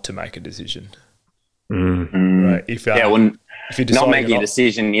not to make a decision. Right? If you're not making a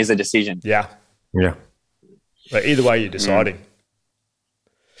decision is a decision. Yeah. But either way, you're deciding.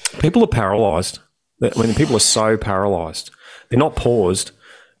 People are paralysed. When people are so paralysed, they're not paused,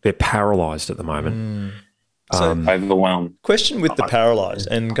 they're paralysed at the moment. So, overwhelmed. Question with the paralysed,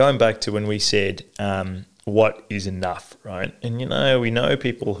 and going back to when we said what is enough, right? And, we know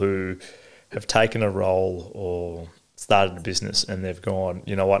people who have taken a role or started a business and they've gone,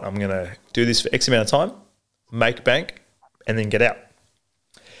 you know what, I'm going to do this for X amount of time, make bank, and then get out.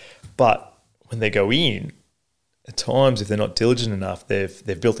 But when they go in, at times, if they're not diligent enough,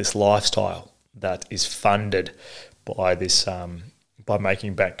 they've built this lifestyle that is funded by this by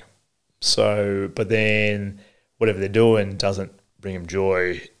making bank. So, but then whatever they're doing doesn't bring them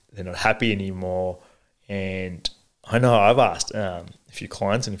joy. They're not happy anymore. And I know I've asked a few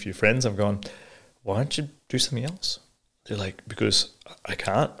clients and a few friends, I've gone, why don't you do something else? They're like, because I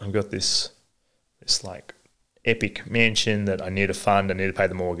can't. I've got this like epic mansion that I need to fund. I need to pay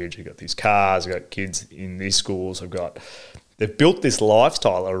the mortgage. I've got these cars. I've got kids in these schools. They've built this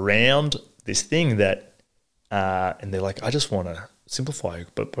lifestyle around this thing that, and they're like, I just want to simplify,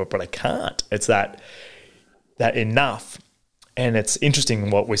 but I can't. It's that enough. And it's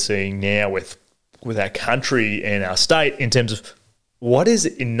interesting what we're seeing now with our country and our state in terms of what is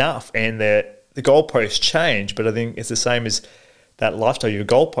enough, and the goalposts change. But I think it's the same as that lifestyle. Your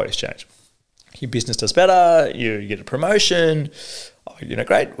goalposts change. Your business does better. You get a promotion. Oh,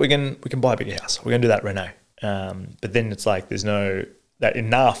 great. We can buy a bigger house. We're going to do that, Reno. But then it's like there's no that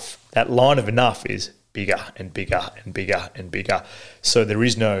enough. That line of enough is bigger and bigger and bigger and bigger. So there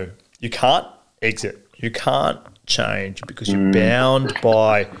is no. You can't exit. You can't change because you're bound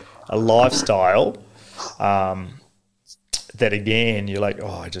by a lifestyle that, again, you're like,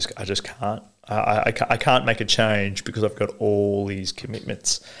 oh, I just can't. I can't make a change because I've got all these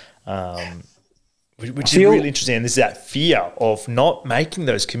commitments, which is really interesting. And there's that fear of not making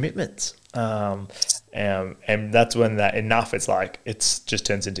those commitments, and that's when that enough. It's like it just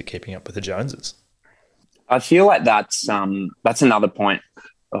turns into keeping up with the Joneses. I feel like that's another point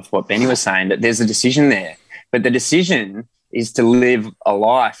of what Benny was saying, that there's a decision there, but the decision is to live a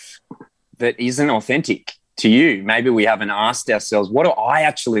life that isn't authentic to you. Maybe we haven't asked ourselves, what do I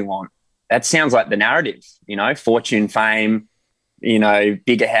actually want? That sounds like the narrative, fortune, fame,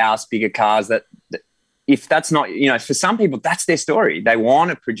 bigger house, bigger cars. That if that's not, for some people, that's their story. They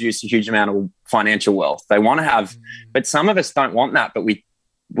want to produce a huge amount of financial wealth. They want to have, but some of us don't want that, but we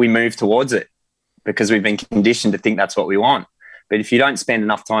move towards it because we've been conditioned to think that's what we want. But if you don't spend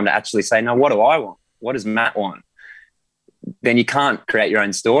enough time to actually say, no, what do I want? What does Matt want? Then you can't create your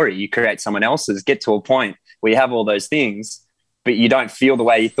own story. You create someone else's, get to a point where you have all those things, but you don't feel the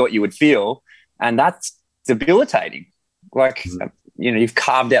way you thought you would feel. And that's debilitating. Like, you've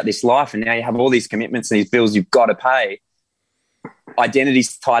carved out this life and now you have all these commitments and these bills you've got to pay.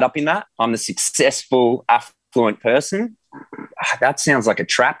 Identity's tied up in that. I'm the successful, affluent person. That sounds like a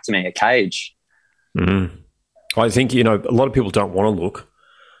trap to me, a cage. Mm-hmm. I think, a lot of people don't want to look.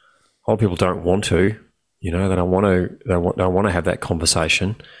 A lot of people don't want to. They don't want to. They don't want to have that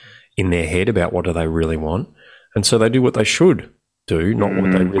conversation in their head about what do they really want, and so they do what they should do, not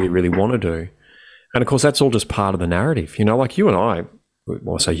what they really, really want to do. And of course, that's all just part of the narrative. Like you and I.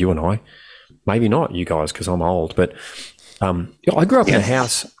 Well, I say you and I, maybe not you guys because I'm old, but I grew up in a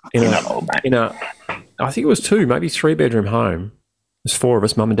house in a. I think it was 2, maybe 3-bedroom home. There's 4 of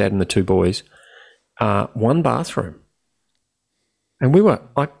us, mum and dad and the 2 boys. 1 bathroom, and we were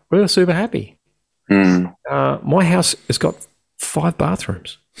super happy. My house has got 5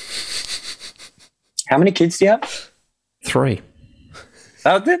 bathrooms. How many kids do you have? 3.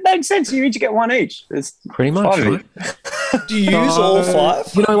 That makes sense. You each get one each. It's Pretty much. 5 of Right? you. Do you use all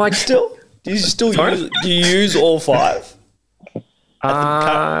 5? You know, like Still? Do you still Sorry? use? Do you use all 5?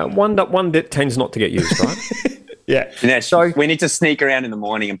 one that tends not to get used, right? Yeah. So we need to sneak around in the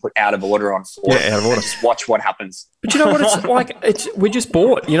morning and put out of order on 4. Yeah, out of order. Just watch what happens. But you know what it's like? We're just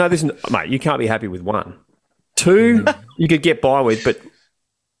bored. You know, mate, you can't be happy with 1. 2, you could get by with, but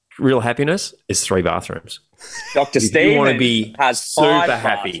real happiness is 3 bathrooms. Dr. If Steve you want to be has super 5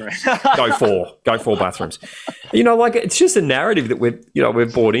 happy, bathrooms. go 4 bathrooms. You know, like it's just a narrative that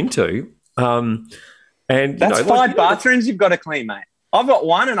we've bought into. And That's 5 bathrooms you've got to clean, mate. I've got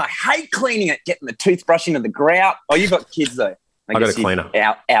 1 and I hate cleaning it, getting the toothbrush into the grout. Oh, you've got kids though. I got a cleaner.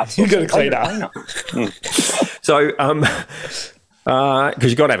 Out. You got a cleaner. So,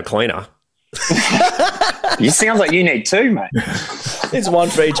 because you got to have a cleaner. You sound like you need 2, mate. It's 1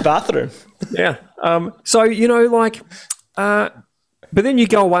 for each bathroom. Yeah. So, you know, like, but then you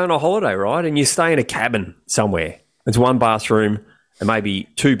go away on a holiday, right? And you stay in a cabin somewhere. It's 1 bathroom and maybe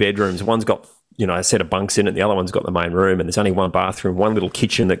 2 bedrooms. One's got, you know, a set of bunks in it. The other one's got the main room, and there's only 1 bathroom, 1 little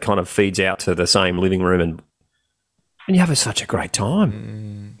kitchen that kind of feeds out to the same living room, and you have such a great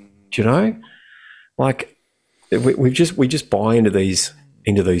time. Do you know? Like, we just buy into these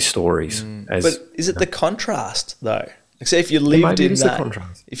stories. But is it the contrast though? Like, say if you lived in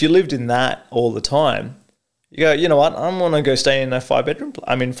that, if you lived in that all the time, you go, you know what? I'm gonna go stay in a 5 bathroom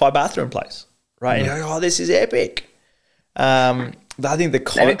place, right? And you go, oh, this is epic. But I think the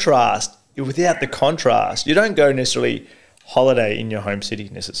contrast. Without the contrast, you don't go necessarily holiday in your home city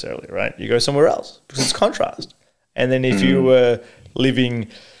necessarily, right? You go somewhere else because it's contrast. And then if you were living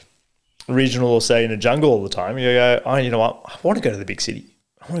regional or say in a jungle all the time, you go, oh, you know what? I want to go to the big city.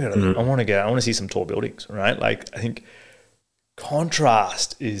 I want to see some tall buildings, right? Like I think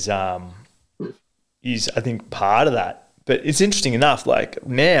contrast is I think part of that. But it's interesting enough. Like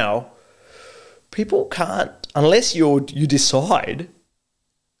now, people can't unless you decide.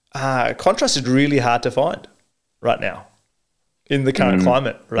 Contrast is really hard to find right now in the current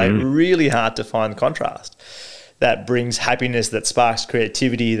climate, right? Really hard to find contrast that brings happiness, that sparks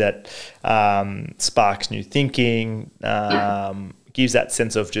creativity, that sparks new thinking, gives that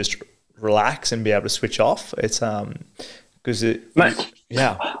sense of just relax and be able to switch off. It's because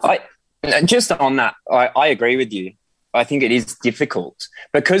just on that, I agree with you. I think it is difficult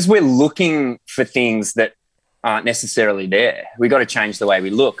because we're looking for things that aren't necessarily there. We got to change the way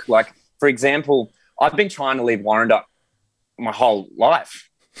we look. Like, for example, I've been trying to leave Warrandyte my whole life.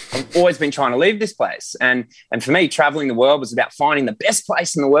 I've always been trying to leave this place. And for me, traveling the world was about finding the best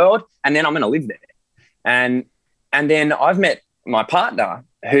place in the world, and then I'm going to live there. And then I've met my partner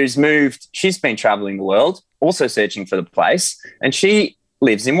who's moved. She's been traveling the world, also searching for the place, and she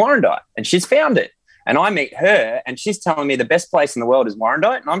lives in Warrandyte, and she's found it. And I meet her and she's telling me the best place in the world is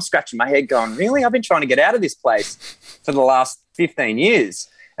Warrandyte. And I'm scratching my head going, really? I've been trying to get out of this place for the last 15 years.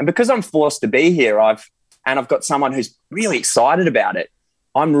 And because I'm forced to be here, I've got someone who's really excited about it.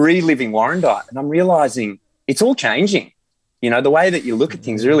 I'm reliving Warrandyte and I'm realizing it's all changing. You know, the way that you look at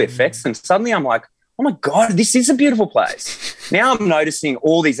things really affects them. Suddenly I'm like, oh my God, this is a beautiful place. Now I'm noticing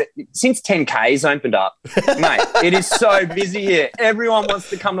all these, since 10K's opened up, mate, it is so busy here. Everyone wants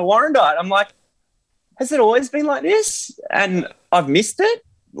to come to Warrandyte. I'm like, has it always been like this? And I've missed it.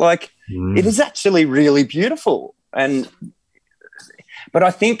 Like, it is actually really beautiful. But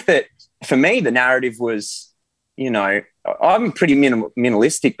I think that for me, the narrative was, you know, I'm pretty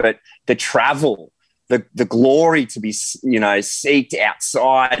minimalistic, but the travel, the glory to be, you know, seeked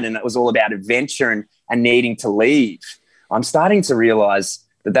outside, and it was all about adventure and needing to leave. I'm starting to realize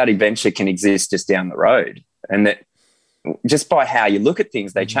that adventure can exist just down the road, and that just by how you look at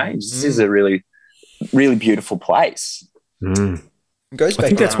things, they change. This is a really beautiful place. It goes back. I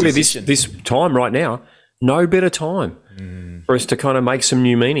think that's where this time right now, no better time for us to kind of make some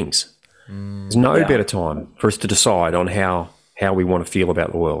new meanings. There's no better time for us to decide on how we want to feel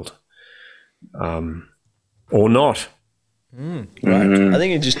about the world, or not. Right. I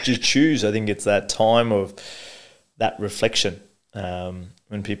think you just choose. I think it's that time of that reflection.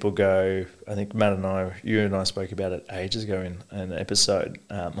 When people go, I think Matt and you and I spoke about it ages ago in an episode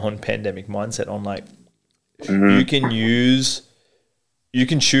on pandemic mindset. On like, you can choose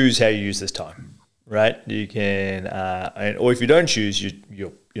how you use this time, right? You can, or if you don't choose,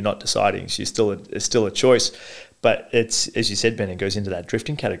 you're not deciding. So it's still a choice. But it's, as you said, Ben, it goes into that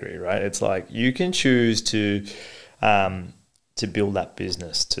drifting category, right? It's like you can choose to build that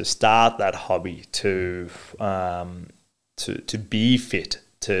business, to start that hobby, to be fit,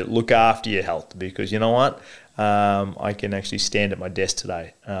 to look after your health, because you know what, I can actually stand at my desk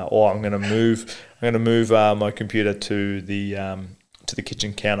today, or I'm going to move my computer to the to the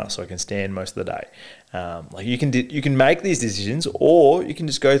kitchen counter so I can stand most of the day. Like you can make these decisions, or you can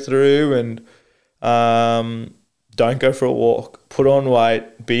just go through and don't go for a walk, put on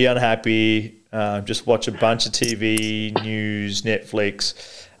weight, be unhappy, just watch a bunch of TV, news,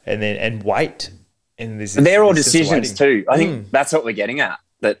 Netflix, and wait. And they're all decisions too. I think that's what we're getting at,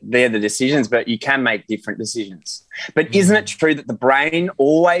 that they're the decisions, but you can make different decisions. But isn't it true that the brain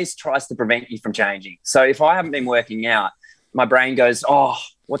always tries to prevent you from changing? So if I haven't been working out, my brain goes, oh,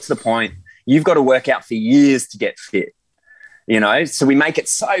 what's the point? You've got to work out for years to get fit, So we make it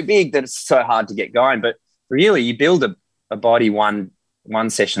so big that it's so hard to get going. But really, you build a body one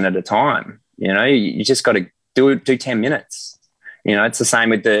session at a time. You just got to do 10 minutes. It's the same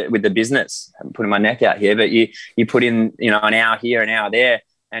with the business. I'm putting my neck out here, but you put in, an hour here, an hour there,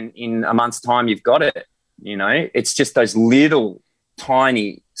 and in a month's time, you've got it. It's just those little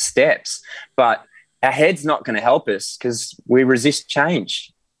tiny steps, but our head's not going to help us because we resist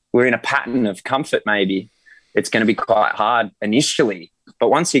change. We're in a pattern of comfort. Maybe it's going to be quite hard initially, but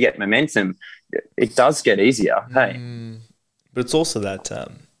once you get momentum, it does get easier. Hey, but it's also that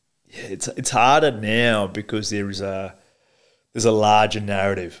it's harder now because there's a larger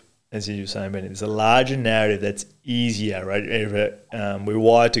narrative, as you were saying, Benny. There's a larger narrative that's easier, right? We're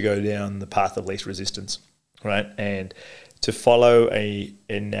wired to go down the path of least resistance, right? And to follow a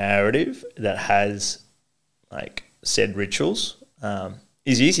narrative that has like said rituals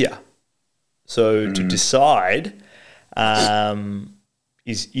is easier. So to decide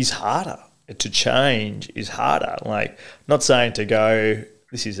is harder. To change is harder. Like, not saying to go,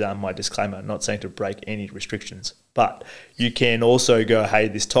 this is my disclaimer, not saying to break any restrictions, but you can also go, hey,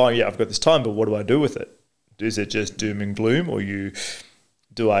 this time, I've got this time, but what do I do with it? Is it just doom and gloom, or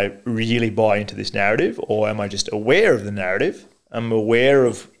do I really buy into this narrative, or am I just aware of the narrative? I'm aware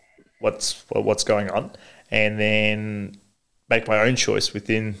of what's going on, and then make my own choice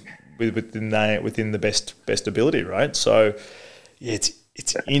within the best ability, right? So yeah,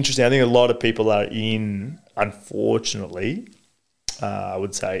 it's interesting. I think a lot of people are unfortunately, I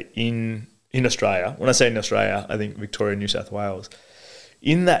would say in Australia. When I say in Australia, I think Victoria, New South Wales,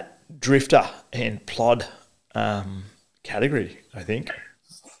 in that drifter and plod category, I think.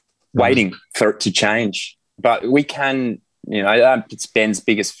 Waiting for it to change. But we can, it's Ben's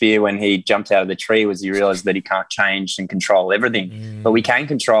biggest fear when he jumped out of the tree was he realised that he can't change and control everything. But we can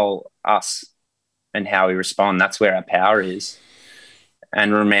control us and how we respond. That's where our power is.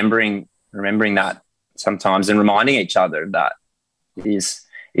 And remembering that sometimes, and reminding each other that is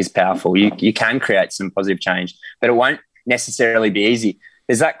powerful. You can create some positive change, but it won't necessarily be easy.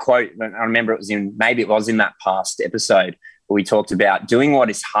 There's that quote, I remember it was in that past episode where we talked about doing what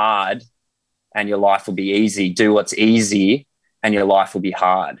is hard and your life will be easy. Do what's easy and your life will be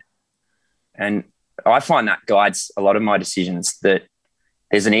hard. And I find that guides a lot of my decisions, that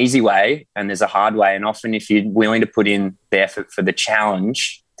there's an easy way and there's a hard way. And often if you're willing to put in the effort for the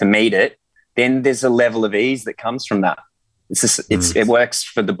challenge to meet it, then there's a level of ease that comes from that. It works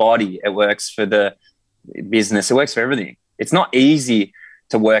for the body. It works for the business. It works for everything. It's not easy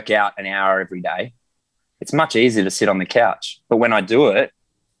to work out an hour every day. It's much easier to sit on the couch. But when I do it,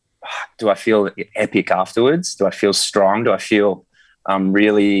 do I feel epic afterwards? Do I feel strong? Do I feel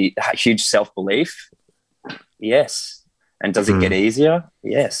really huge self-belief? Yes. And does it get easier?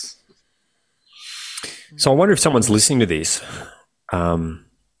 Yes. So I wonder if someone's listening to this. I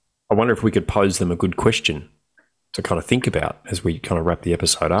wonder if we could pose them a good question to kind of think about as we kind of wrap the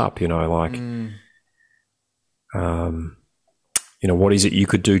episode up, what is it you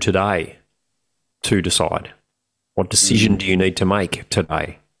could do today to decide? What decision do you need to make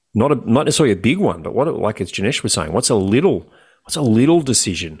today? Not necessarily a big one, but like as Janesh was saying, what's a little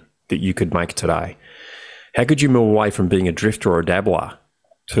decision that you could make today? How could you move away from being a drifter or a dabbler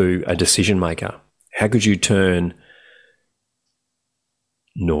to a decision maker? How could you turn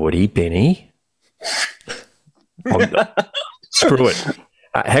naughty Benny? Screw it.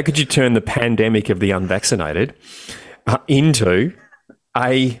 How could you turn the pandemic of the unvaccinated into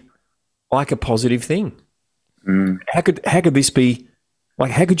a positive thing? How could this be?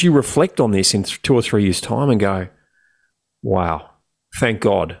 Like, how could you reflect on this in 2 or 3 years' time and go, wow, thank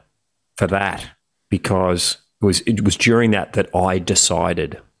God for that, because it was during that I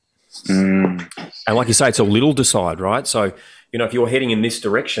decided. And like you say, it's a little decide, right? So, if you're heading in this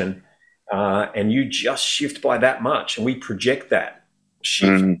direction and you just shift by that much, and we project that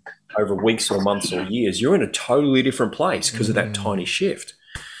shift over weeks or months or years, you're in a totally different place because of that tiny shift.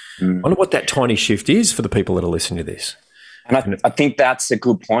 I wonder what that tiny shift is for the people that are listening to this. And I think that's a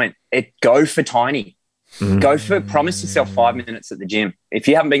good point. Go for tiny. Promise yourself 5 minutes at the gym. If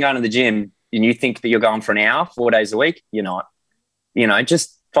you haven't been going to the gym and you think that you're going for an hour, 4 days a week, you're not.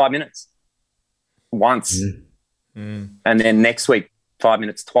 just 5 minutes once. And then next week, 5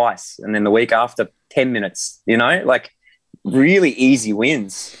 minutes twice. And then the week after, 10 minutes, like really easy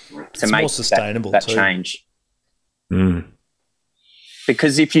wins to make more sustainable that too. change.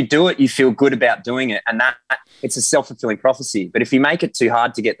 Because if you do it, you feel good about doing it. And that it's a self-fulfilling prophecy. But if you make it too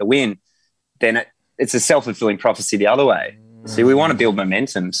hard to get the win, then it's a self-fulfilling prophecy the other way. See, we want to build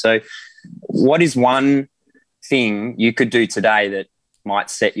momentum. So what is one thing you could do today that might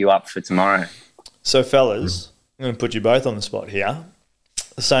set you up for tomorrow? So, fellas, I'm going to put you both on the spot here.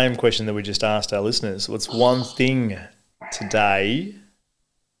 The same question that we just asked our listeners. What's one thing today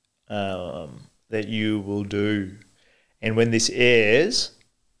that you will do? And when this airs,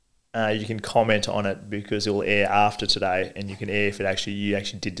 you can comment on it because it will air after today, and you can air if you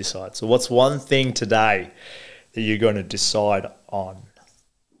actually did decide. So what's one thing today that you're going to decide on?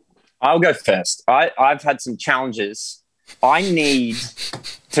 I'll go first. I've had some challenges. I need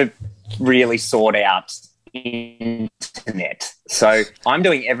to really sort out internet. So I'm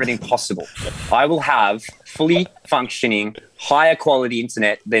doing everything possible. I will have fully functioning, higher quality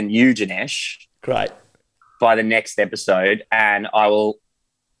internet than you, Janesh. Great. By the next episode. And I will,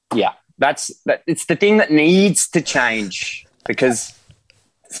 it's the thing that needs to change because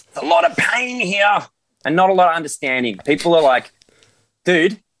there's a lot of pain here and not a lot of understanding. People are like,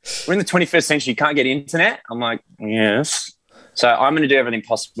 dude, we're in the 21st century, you can't get internet? I'm like, yes. So I'm going to do everything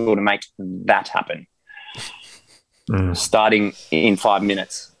possible to make that happen. Starting in 5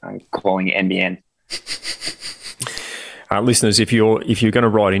 minutes, I'm calling NBN. Listeners, if you're going to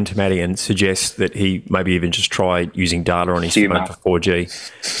write into Matty and suggest that he maybe even just try using data on his phone for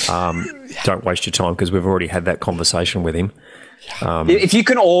 4G, don't waste your time because we've already had that conversation with him. If you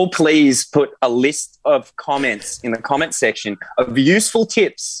can all please put a list of comments in the comment section of useful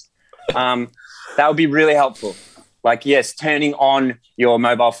tips, that would be really helpful. Like, yes, turning on your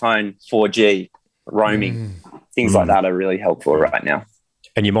mobile phone 4G, roaming, things like that are really helpful right now.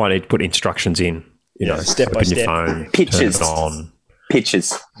 And you might need to put instructions in. Step by step. Your phone, pictures. Turn it on.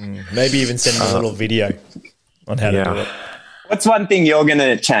 Pictures. Maybe even send them a little video on how to do it. What's one thing you're going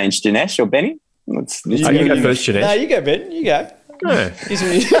to change, Janesh or Benny? You go first, Janesh. No, you go, Ben. You go.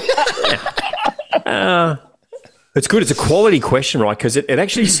 It's good. It's a quality question, right? Because it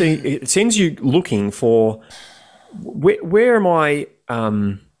actually it sends you looking for where am I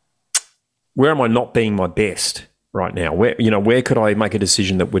not being my best right now? Where could I make a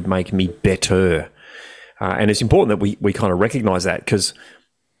decision that would make me better? And it's important that we kind of recognise that because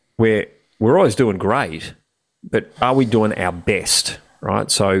we're always doing great, but are we doing our best, right?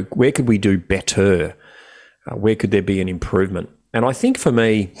 So where could we do better? Where could there be an improvement? And I think for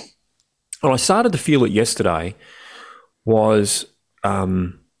me, and I started to feel it yesterday, was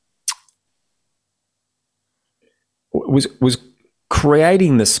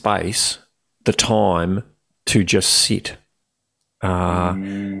creating the space, the time to just sit,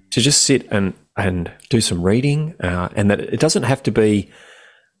 and do some reading, and that it doesn't have to be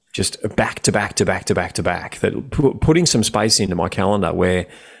just back to back to back to back to back. That putting some space into my calendar where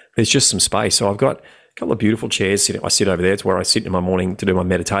there's just some space. So I've got a couple of beautiful chairs sitting. I sit over there. It's where I sit in my morning to do my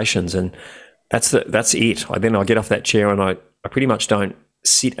meditations, and that's it. Then I get off that chair and I pretty much don't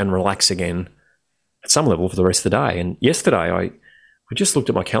sit and relax again at some level for the rest of the day. And yesterday I just looked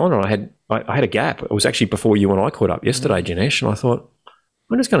at my calendar and I had a gap. It was actually before you and I caught up yesterday, Janesh, and I thought,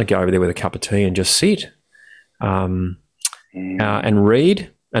 I'm just going to go over there with a cup of tea and just sit and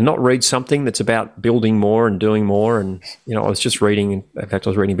read, and not read something that's about building more and doing more. And, I was just reading, in fact, I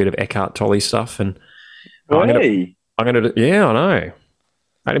was reading a bit of Eckhart Tolle stuff. And I'm going to, yeah, I know.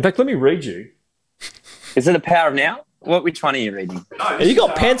 And in fact, let me read you. Is it The Power of Now? Which one are you reading? Have you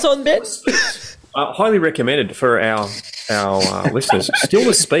got pants on, Ben? Highly recommended for our listeners.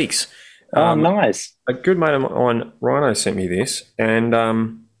 Stillness Speaks. Nice. A good mate of mine, Rhino, sent me this, and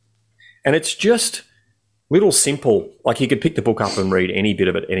it's just little simple. Like you could pick the book up and read any bit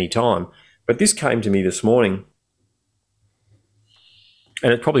of it any time. But this came to me this morning,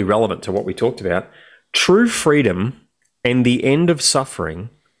 and it's probably relevant to what we talked about. True freedom and the end of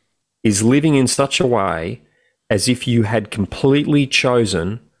suffering is living in such a way as if you had completely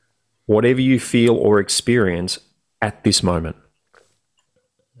chosen whatever you feel or experience at this moment.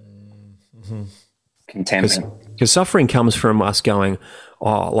 Contentment. Because suffering comes from us going,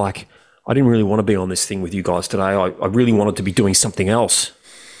 I didn't really want to be on this thing with you guys today. I really wanted to be doing something else.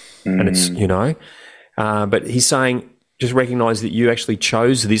 And it's, but he's saying, just recognize that you actually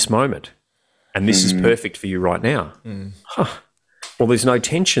chose this moment and this is perfect for you right now. Well, there's no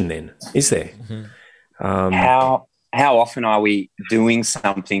tension then, is there? how often are we doing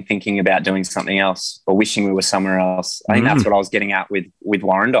something, thinking about doing something else, or wishing we were somewhere else? I think that's what I was getting at with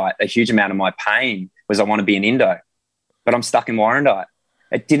Warrandyte. A huge amount of my pain was I want to be in Indo, but I'm stuck in Warrandyte.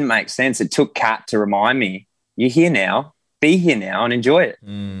 It didn't make sense. It took Kat to remind me, you're here now, be here now and enjoy it.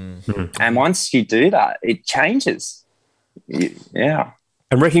 And once you do that, it changes. Yeah.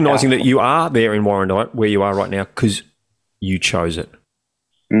 And recognising that you are there in Warrandyte, where you are right now, because you chose it.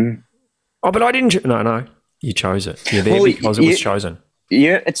 Oh, but I didn't. No, you chose it. You're there because it was chosen.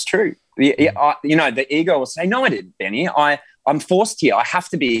 Yeah, it's true. You know, the ego will say, no, I didn't, Benny. I'm forced here. I have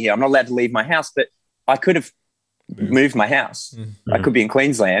to be here. I'm not allowed to leave my house, but I could have moved my house. I could be in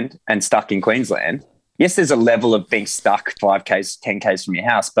Queensland and stuck in Queensland. Yes, there's a level of being stuck 5Ks, 10Ks from your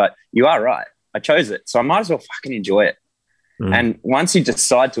house, but you are right. I chose it. So I might as well fucking enjoy it. And once you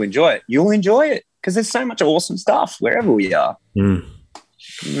decide to enjoy it, you'll enjoy it because there's so much awesome stuff wherever we are. What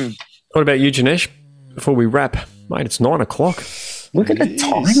about you, Janesh? Before we wrap, mate, it's 9 o'clock. Look at the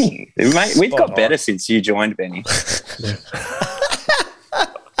timing. Mate, we've got better since you joined, Benny. Be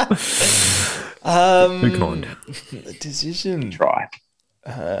kind. The decision. Try.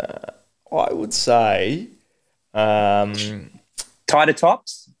 I would say Tighter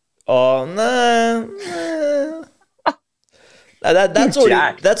tops? oh no. That's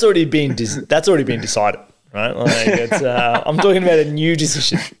already been decided, right? Like it's, I'm talking about a new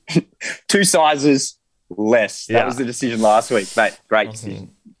decision. 2 sizes less. That was the decision last week, mate. Great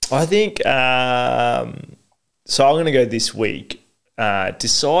decision. I think so. I'm going to go this week.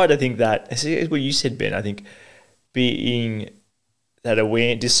 Decide. I think that see what you said, Ben. I think being that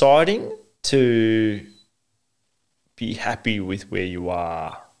aware, deciding to be happy with where you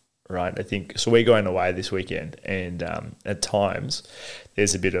are. Right, I think so. We're going away this weekend, and at times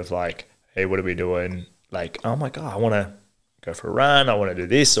there's a bit of like, "Hey, what are we doing?" Like, "Oh my god, I want to go for a run. I want to do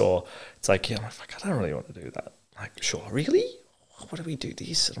this," or it's like, "Yeah, I'm like, fuck, I don't really want to do that." Like, sure, really? What do we do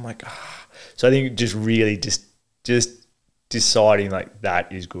this? And I'm like, ah. So I think just really just deciding like that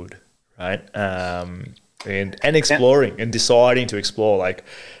is good, right? And exploring and deciding to explore. Like,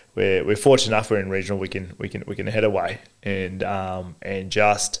 we're fortunate enough we're in regional. We can head away and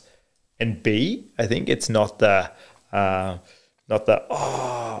be. I think it's not the I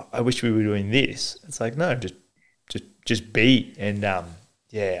wish we were doing this. It's like, no, just be. And I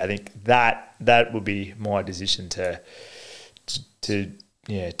think that would be my decision to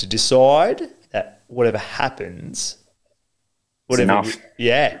decide that whatever happens, whatever enough.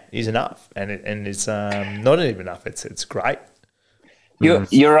 Is enough. And it's not even enough. It's great.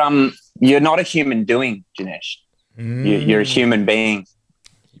 You're not a human doing, Janesh. You're a human being.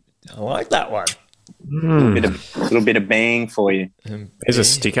 I like that one. A little bit of being for you. There's a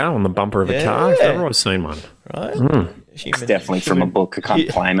sticker on the bumper of a car. If ever I've seen one. Right? It's definitely from a book. I can't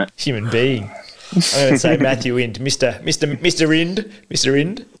claim it. Human being. I'm going to say Matthew Ind, Mr.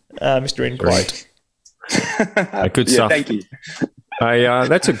 Ind quote. Good stuff. Thank you. Hey,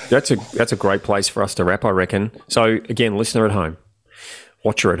 that's a great place for us to wrap, I reckon. So again, listener at home,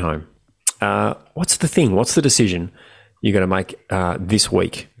 watcher at home, what's the thing? What's the decision you're going to make this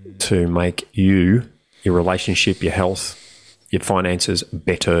week to make you, your relationship, your health, your finances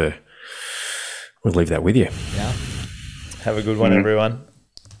better? We'll leave that with you. Yeah. Have a good one, everyone.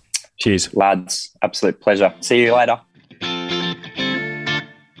 Cheers, lads. Absolute pleasure. See you later.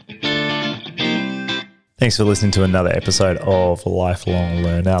 Thanks for listening to another episode of Lifelong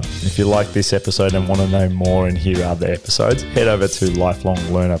Learner. If you like this episode and want to know more and hear other episodes, head over to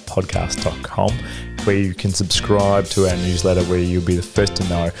lifelonglearnerpodcast.com, where you can subscribe to our newsletter, where you'll be the first to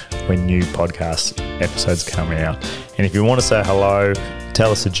know when new podcast episodes come out. And if you want to say hello,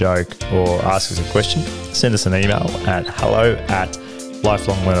 tell us a joke, or ask us a question, send us an email at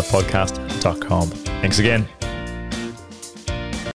hello@lifelonglearnerpodcast.com. Thanks again.